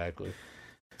 right. Exactly.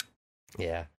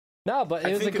 Yeah. No, but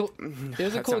it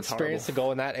was a cool experience to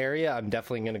go in that area. I'm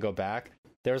definitely going to go back.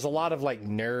 There's a lot of, like,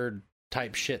 nerd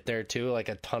type shit there too, like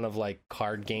a ton of, like,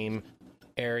 card game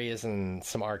areas and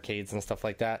some arcades and stuff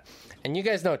like that. And you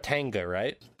guys know Tenga,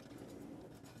 right?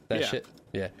 That shit.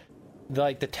 Yeah.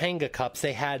 Like the Tenga cups,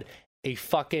 they had a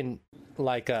fucking,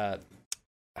 like, I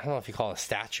don't know if you call it a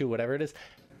statue, whatever it is,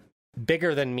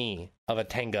 bigger than me of a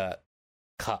Tenga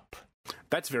cup.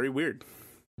 That's very weird.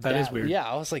 That is weird. Yeah,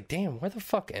 I was like, damn, where the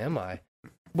fuck am I?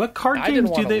 What card I games didn't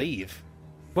do want they to leave.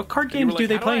 What card games do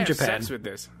they play in Japan? Sex with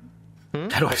this? How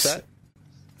do I What's that?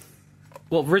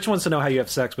 Well, Rich wants to know how you have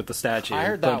sex with the statue. I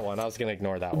heard that one. I was going to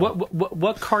ignore that one.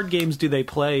 What card games do they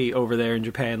play over there in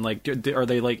Japan? Like, are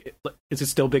they like? Is it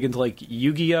still big into like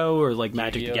Yu-Gi-Oh or like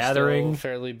Magic the Gathering?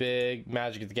 Still fairly big.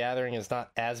 Magic the Gathering is not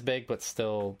as big, but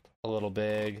still a little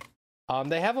big.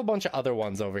 They have a bunch of other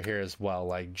ones over here as well,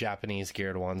 like Japanese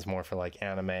geared ones, more for like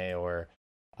anime or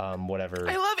whatever.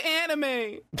 I love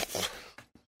anime.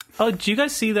 Oh, did you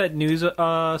guys see that news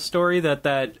story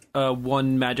that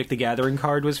one Magic the Gathering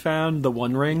card was found? The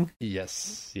One Ring?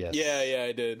 Yes. Yeah,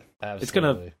 I did. Absolutely. It's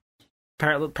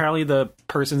gonna... Apparently the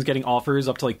person's getting offers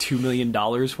up to like $2 million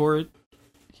for it.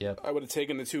 Yep. I would have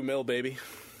taken the 2 mil, baby.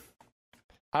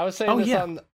 I was saying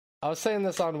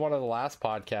this on one of the last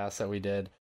podcasts that we did.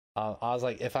 I was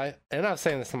like, I was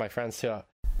saying this to my friends too.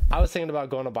 I was thinking about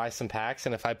going to buy some packs,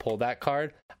 and if I pulled that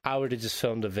card, I would have just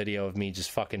filmed a video of me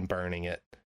just fucking burning it.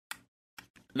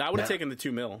 No, I would have taken the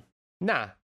 2 mil. Nah.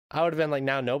 I would have been like,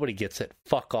 now nobody gets it.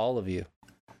 Fuck all of you.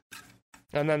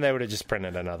 And then they would have just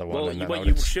printed another one. Well, and then what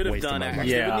you should have wasted done, my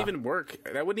actually, money. it wouldn't even work.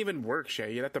 That wouldn't even work,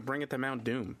 Shea. You'd have to bring it to Mount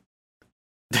Doom.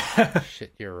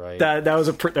 Shit, you're right. That was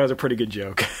a pretty good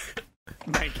joke.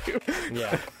 Thank you.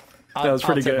 Yeah. That was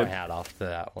pretty I'll good. take my hat off to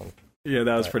that one. Yeah,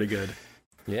 that was pretty good.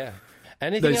 Yeah.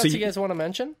 Anything So else you guys want to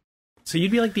mention? So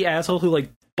you'd be like the asshole who like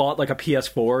bought like a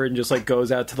PS4 and just like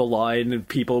goes out to the line and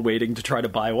people waiting to try to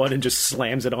buy one and just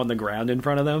slams it on the ground in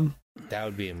front of them? That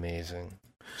would be amazing.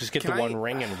 Just get Can the one I-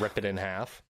 ring and rip it in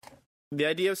half. The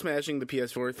idea of smashing the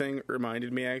PS4 thing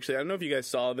reminded me, actually, I don't know if you guys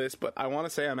saw this, but I want to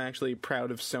say I'm actually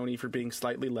proud of Sony for being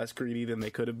slightly less greedy than they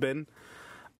could have been.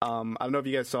 I don't know if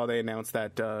you guys saw they announced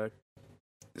that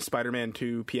Spider-Man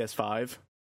 2 PS5.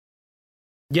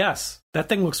 Yes, that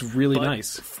thing looks really But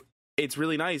nice. It's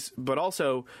really nice, but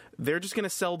also they're just going to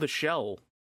sell the shell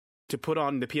to put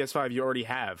on the PS5 you already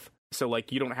have. So,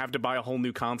 like, you don't have to buy a whole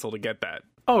new console to get that.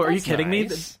 Oh, are you That's kidding me?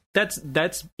 nice.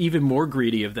 That's even more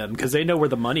greedy of them because they know where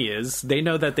the money is. They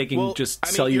know that they can just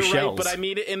sell you you're shells. Right, but I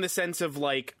mean it in the sense of,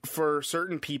 like, for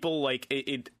certain people, like,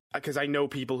 it because I know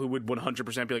people who would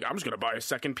 100% be like, I'm just going to buy a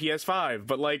second PS5.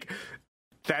 But, like,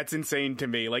 That's insane to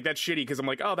me. Like, that's shitty because I'm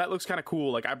like, oh, that looks kind of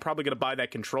cool. Like, I'm probably going to buy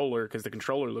that controller because the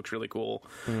controller looks really cool.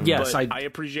 Yes, but I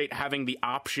appreciate having the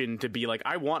option to be like,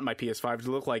 I want my PS5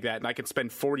 to look like that, and I can spend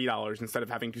 $40 instead of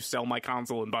having to sell my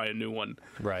console and buy a new one.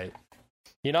 Right.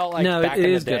 You know, like, no, back it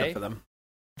in is the day, good for them.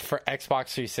 for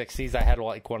Xbox 360s, I had,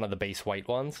 like, one of the base white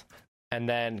ones. And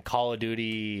then Call of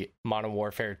Duty Modern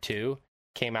Warfare 2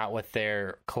 came out with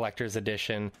their collector's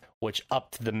edition, which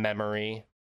upped the memory,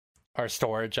 or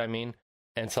storage, I mean.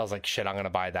 And so I was like, shit, I'm going to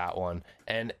buy that one.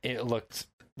 And it looked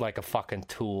like a fucking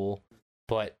tool,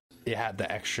 but it had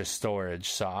the extra storage,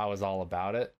 so I was all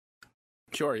about it.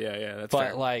 Sure, yeah, that's But,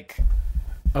 fair. like...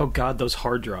 Oh god, those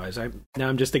hard drives. Now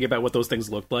I'm just thinking about what those things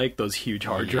looked like, those huge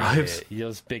hard drives.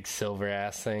 Those big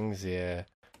silver-ass things, yeah.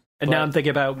 And now I'm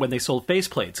thinking about when they sold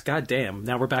faceplates. God damn,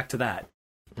 now we're back to that.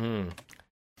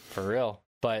 For real.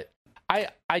 But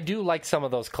I do like some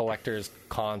of those collectors'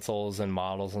 consoles and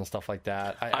models and stuff like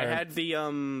that. I had the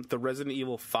Resident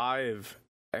Evil 5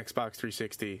 Xbox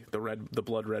 360, the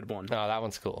blood red one. Oh, that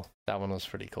one's cool. That one was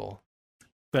pretty cool.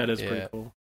 That is pretty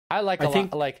cool. I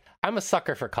think like, I'm a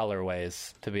sucker for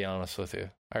colorways, to be honest with you.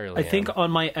 I think on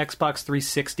my Xbox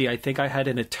 360, I think I had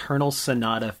an Eternal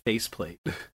Sonata faceplate.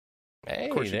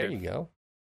 Hey, there you go.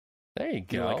 There you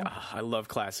go. You're like, I love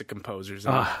classic composers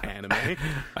in anime.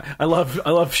 I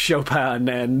love Chopin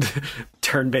and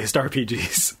turn-based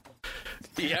RPGs.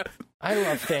 Yeah. I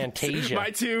love Fantasia.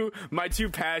 my two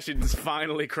passions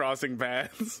finally crossing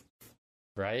paths.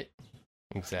 Right?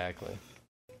 Exactly.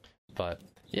 But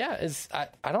yeah,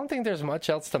 I don't think there's much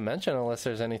else to mention unless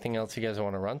there's anything else you guys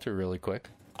want to run through really quick.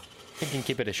 We can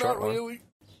keep it a short one.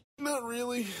 Not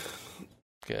really.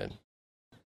 Good.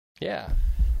 Yeah.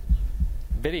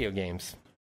 Video games.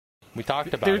 We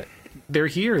talked about it. They're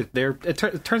here.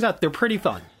 It turns out they're pretty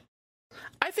fun.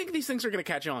 I think these things are going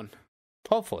to catch on.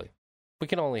 That'll we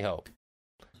can only hope.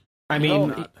 I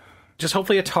mean, just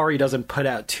hopefully Atari doesn't put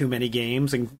out too many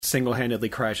games and single-handedly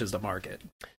crashes the market.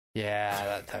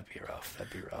 Yeah, that'd be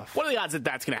rough. What are the odds that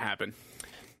that's going to happen?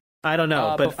 I don't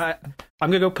know, but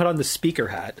I'm going to go put on the speaker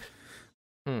hat.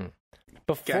 That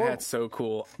hat's so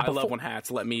cool. I love when hats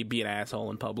let me be an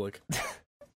asshole in public.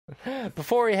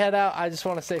 Before we head out, I just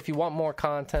want to say if you want more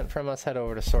content from us, head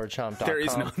over to swordchomp.com. There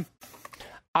is none.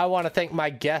 I want to thank my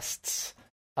guests,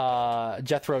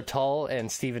 Jethro Tull and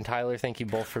Steven Tyler. Thank you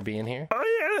both for being here.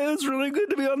 Oh, yeah, it's really good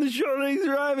to be on the show. Thanks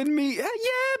for having me. Yeah,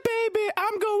 baby,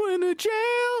 I'm going to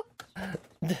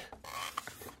jail.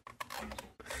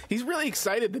 He's really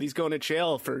excited that he's going to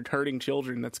jail for hurting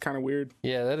children. That's kind of weird.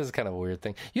 Yeah, that is kind of a weird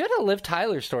thing. You had a Liv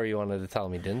Tyler story you wanted to tell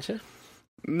me, didn't you?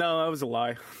 No, that was a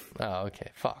lie. Oh,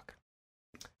 okay. Fuck.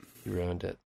 You ruined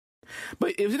it.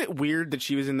 But isn't it weird that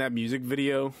she was in that music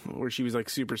video where she was like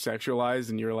super sexualized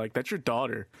and you're like, that's your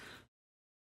daughter?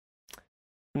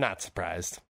 Not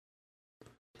surprised.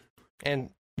 And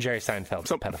Jerry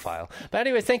Seinfeld's a pedophile. But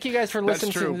anyways, thank you guys for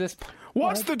listening to this.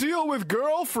 What's the deal with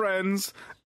girlfriends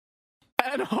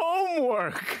and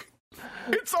homework?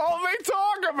 It's all they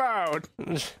talk about.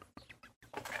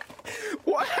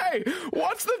 Hey,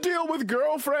 what's the deal with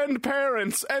girlfriend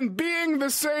parents and being the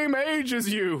same age as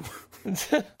you?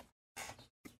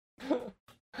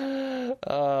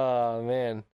 Oh,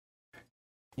 man.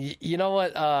 You know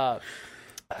what? I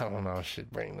don't know. I should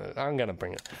bring this. I'm going to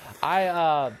bring it.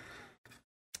 I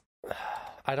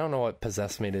don't know what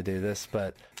possessed me to do this,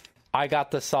 but I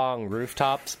got the song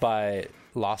Rooftops by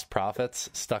Lost Prophets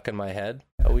stuck in my head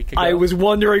a week ago. I was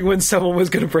wondering when someone was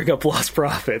going to bring up Lost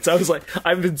Prophets. I was like,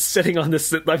 I've been sitting on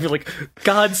this. I feel like,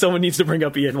 God, someone needs to bring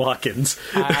up Ian Watkins.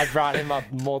 I brought him up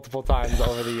multiple times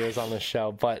over the years on the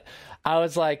show, but I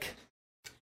was like,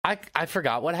 I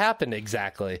forgot what happened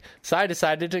exactly. So I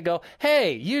decided to go,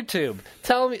 hey, YouTube,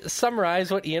 summarize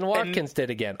what Ian Watkins did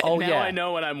again. Now I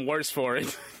know, and I'm worse for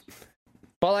it.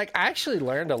 But like, I actually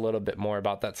learned a little bit more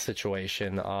about that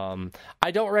situation.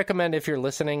 I don't recommend if you're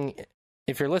listening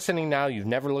now, you've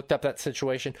never looked up that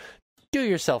situation, do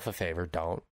yourself a favor,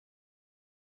 don't.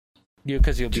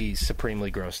 Because you'll be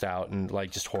supremely grossed out and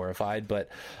like just horrified. But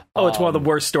it's one of the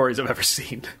worst stories I've ever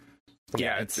seen.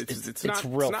 Yeah, it's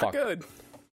not good.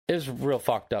 It was real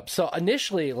fucked up. So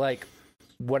initially, like,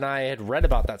 when I had read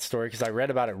about that story, because I read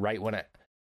about it right when it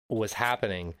was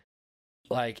happening,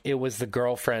 like, it was the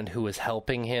girlfriend who was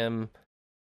helping him.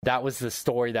 That was the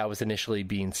story that was initially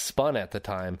being spun at the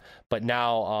time. But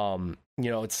now,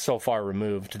 it's so far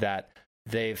removed that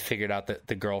they've figured out that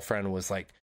the girlfriend was, like,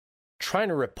 trying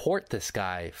to report this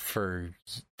guy for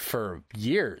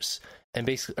years and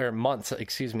basically, or months,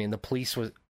 excuse me. And the police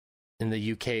was in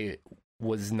the UK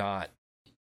was not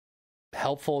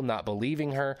helpful, not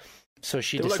believing her. So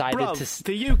she They were decided like, to. "Bruv,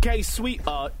 the UK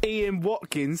sweetheart, Ian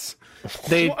Watkins.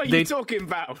 What are you talking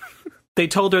about?" They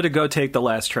told her to go take the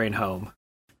last train home.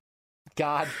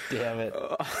 God damn it!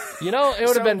 You know, it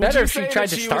would have been better if she tried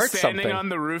to start was standing something on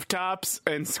the rooftops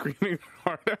and screaming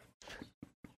harder.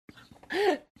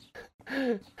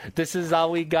 This is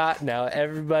all we got now.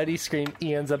 Everybody scream,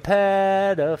 Ian's a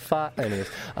pedophile. Anyways,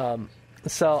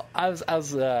 so I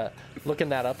was looking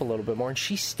that up a little bit more, and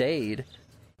she stayed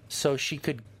so she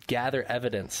could gather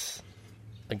evidence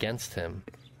against him.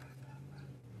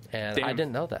 And Damn. I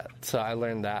didn't know that, so I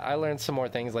learned that. I learned some more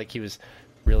things, like he was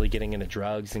really getting into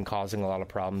drugs and causing a lot of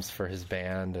problems for his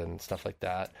band and stuff like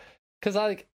that. Because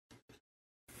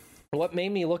what made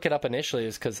me look it up initially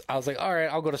is because I was like, all right,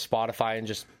 I'll go to Spotify and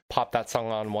just pop that song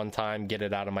on one time, get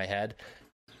it out of my head.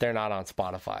 They're not on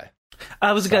Spotify.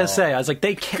 I was gonna say, I was like,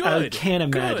 I can't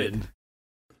imagine.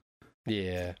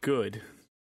 Yeah. Good.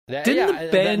 Didn't the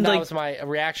band, that was my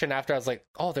reaction after. I was like,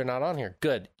 oh, they're not on here.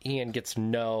 Good. Ian gets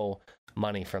no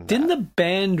money from that. Didn't the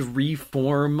band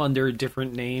reform under a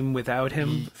different name without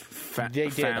him? They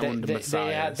did.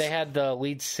 They had the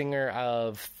lead singer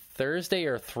of Thursday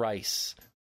or Thrice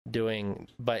doing,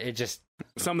 but it just...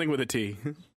 Something with a T.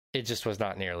 It just was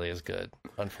not nearly as good,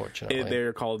 unfortunately.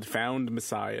 They're called Found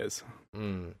Messiahs.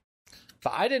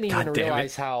 But I didn't even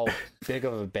realize how big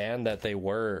of a band that they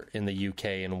were in the UK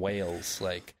and Wales,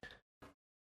 like,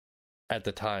 at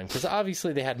the time. Because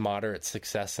obviously they had moderate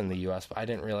success in the US, but I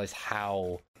didn't realize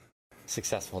how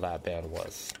successful that band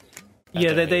was.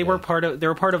 Yeah, they were part of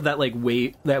that like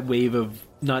wave of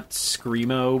not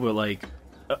screamo, but like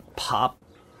pop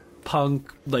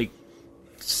punk, like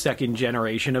second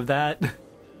generation of that.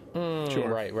 Sure.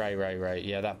 Right.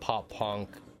 Yeah, that pop punk,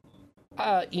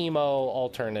 emo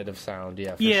alternative sound.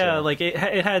 Yeah. For sure. Like it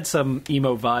had some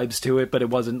emo vibes to it, but it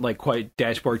wasn't like quite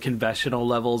Dashboard Confessional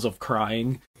levels of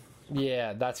crying.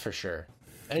 Yeah, that's for sure.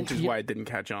 And Which is why it didn't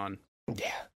catch on.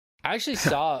 Yeah. I actually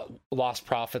saw Lost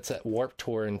Prophets at Warped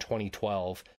Tour in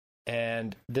 2012,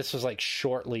 and this was like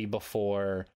shortly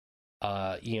before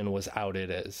Ian was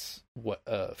outed as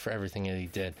for everything that he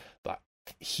did. But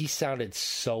he sounded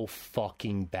so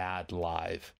fucking bad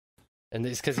live. And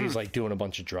it's because he was like doing a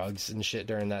bunch of drugs and shit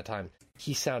during that time.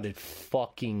 He sounded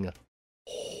fucking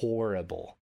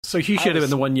horrible. So he should have been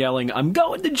the one yelling, "I'm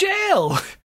going to jail!"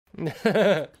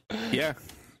 Yeah.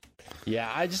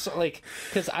 Yeah, I just like,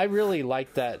 because I really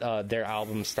like that their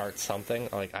album Start Something.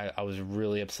 Like, I was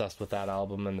really obsessed with that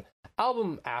album, and the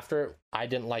album after it, I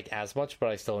didn't like as much, but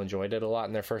I still enjoyed it a lot.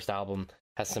 And their first album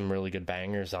has some really good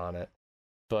bangers on it.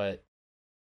 But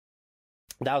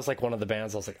that was like one of the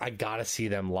bands I was like, I gotta see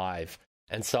them live.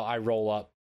 And so I roll up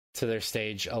to their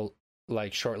stage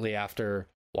like shortly after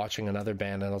watching another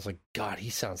band, and I was like, God, he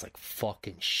sounds like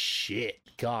fucking shit.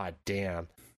 God damn.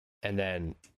 And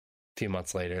then a few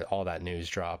months later, all that news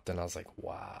dropped, and I was like,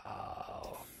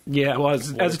 wow. Yeah, well,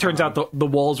 as it turns out, the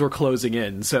walls were closing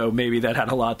in, so maybe that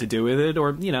had a lot to do with it.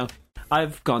 Or,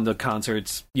 I've gone to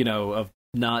concerts, of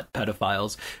not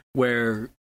pedophiles, where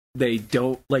they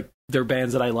don't, like, they're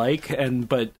bands that I like,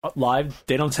 but live,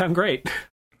 they don't sound great.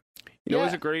 You know, it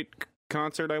was a great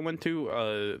concert I went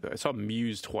to. I saw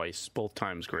Muse twice, both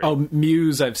times great. Oh,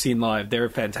 Muse I've seen live. They're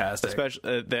fantastic.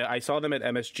 Especially, I saw them at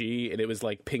MSG, and it was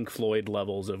like Pink Floyd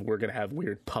levels of we're going to have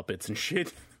weird puppets and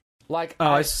shit. Like,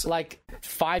 like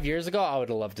 5 years ago, I would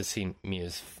have loved to see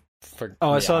Muse.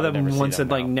 I saw them once at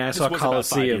like Nassau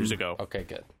Coliseum. 5 years ago. Okay,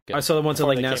 good. I saw them once at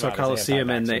like Nassau Coliseum,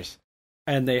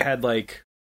 and they had like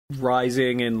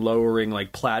rising and lowering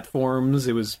like platforms.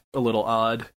 It was a little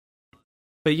odd,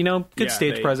 but good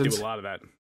stage presence. Do a lot of that.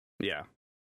 Yeah,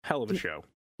 hell of a show.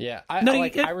 Yeah,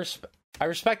 I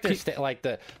respect their like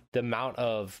the amount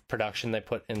of production they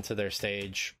put into their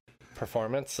stage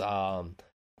performance.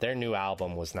 Their new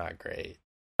album was not great.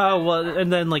 Oh, well,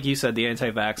 and then, like you said, the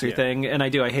anti-vaxxer thing, and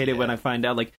I hate it when I find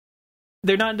out, like,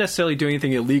 they're not necessarily doing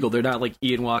anything illegal, they're not, like,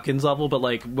 Ian Watkins level, but,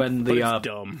 like, when the... But it's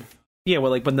dumb. Yeah, well,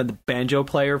 like, when the banjo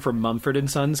player from Mumford &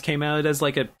 Sons came out as,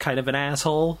 like, a kind of an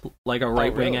asshole, like a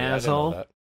right-wing asshole.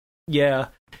 Yeah.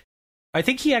 I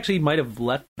think he actually might have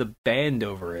left the band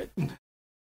over it.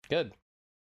 Good.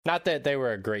 Not that they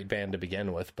were a great band to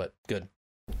begin with, but good.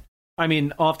 I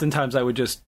mean, oftentimes I would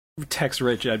just text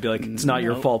Rich, I'd be like, it's not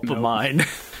your fault, but mine.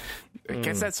 It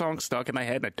gets that song stuck in my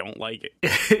head, and I don't like it.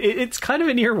 It's kind of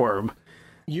an earworm.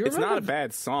 It's not a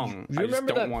bad song. I just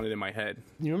don't want it in my head.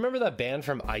 You remember that band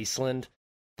from Iceland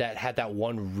that had that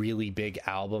one really big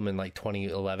album in like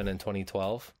 2011 and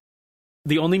 2012?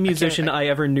 The only musician I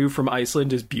ever knew from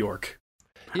Iceland is Bjork.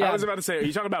 Yeah. I was about to say, are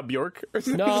you talking about Bjork?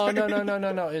 No.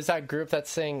 Is that group that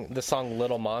sang the song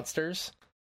Little Monsters?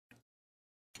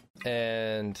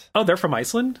 and Oh, they're from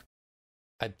Iceland?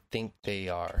 I think they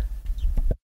are,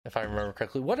 if I remember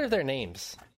correctly. What are their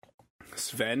names?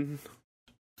 Sven?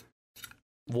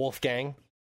 Wolfgang?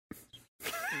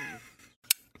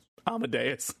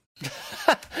 Amadeus.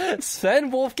 Sven,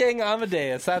 Wolfgang,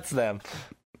 Amadeus. That's them.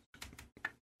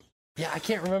 Yeah, I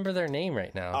can't remember their name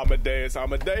right now.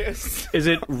 Amadeus. Is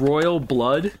it Royal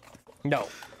Blood? No.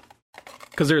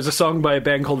 Because there's a song by a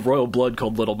band called Royal Blood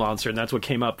called Little Monster, and that's what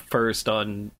came up first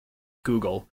on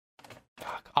Google.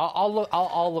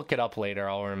 I'll look it up later.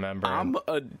 I'll remember.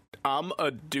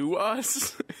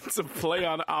 Amadeus? It's a play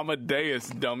on Amadeus,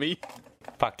 dummy.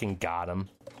 Fucking got him.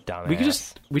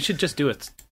 Dumbass. We should just do a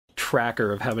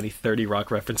tracker of how many 30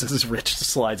 Rock references Rich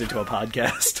slides into a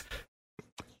podcast.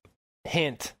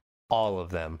 Hint, all of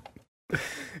them. Yeah,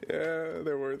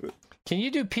 they're worth it. Can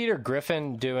you do Peter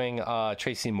Griffin doing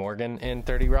Tracy Morgan in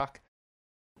 30 Rock?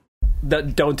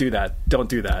 Don't do that. Don't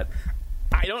do that.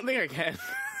 I don't think I can.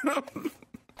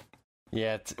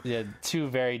 Yeah, two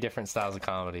very different styles of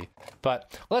comedy.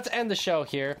 But let's end the show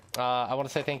here. I want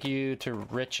to say thank you to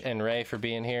Rich and Ray for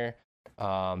being here.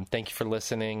 Thank you for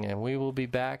listening, and we will be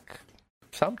back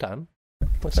sometime.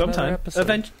 Sometime.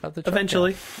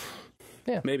 Eventually.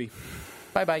 Yeah. Maybe.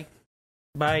 Bye-bye.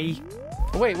 Bye.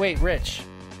 Wait, Rich.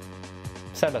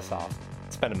 Send us off.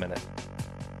 It's been a minute.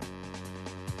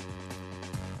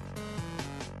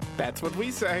 That's what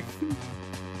we say.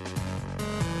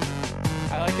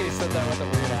 I like that you said that with a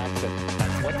weird accent.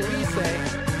 That's what we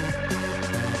say.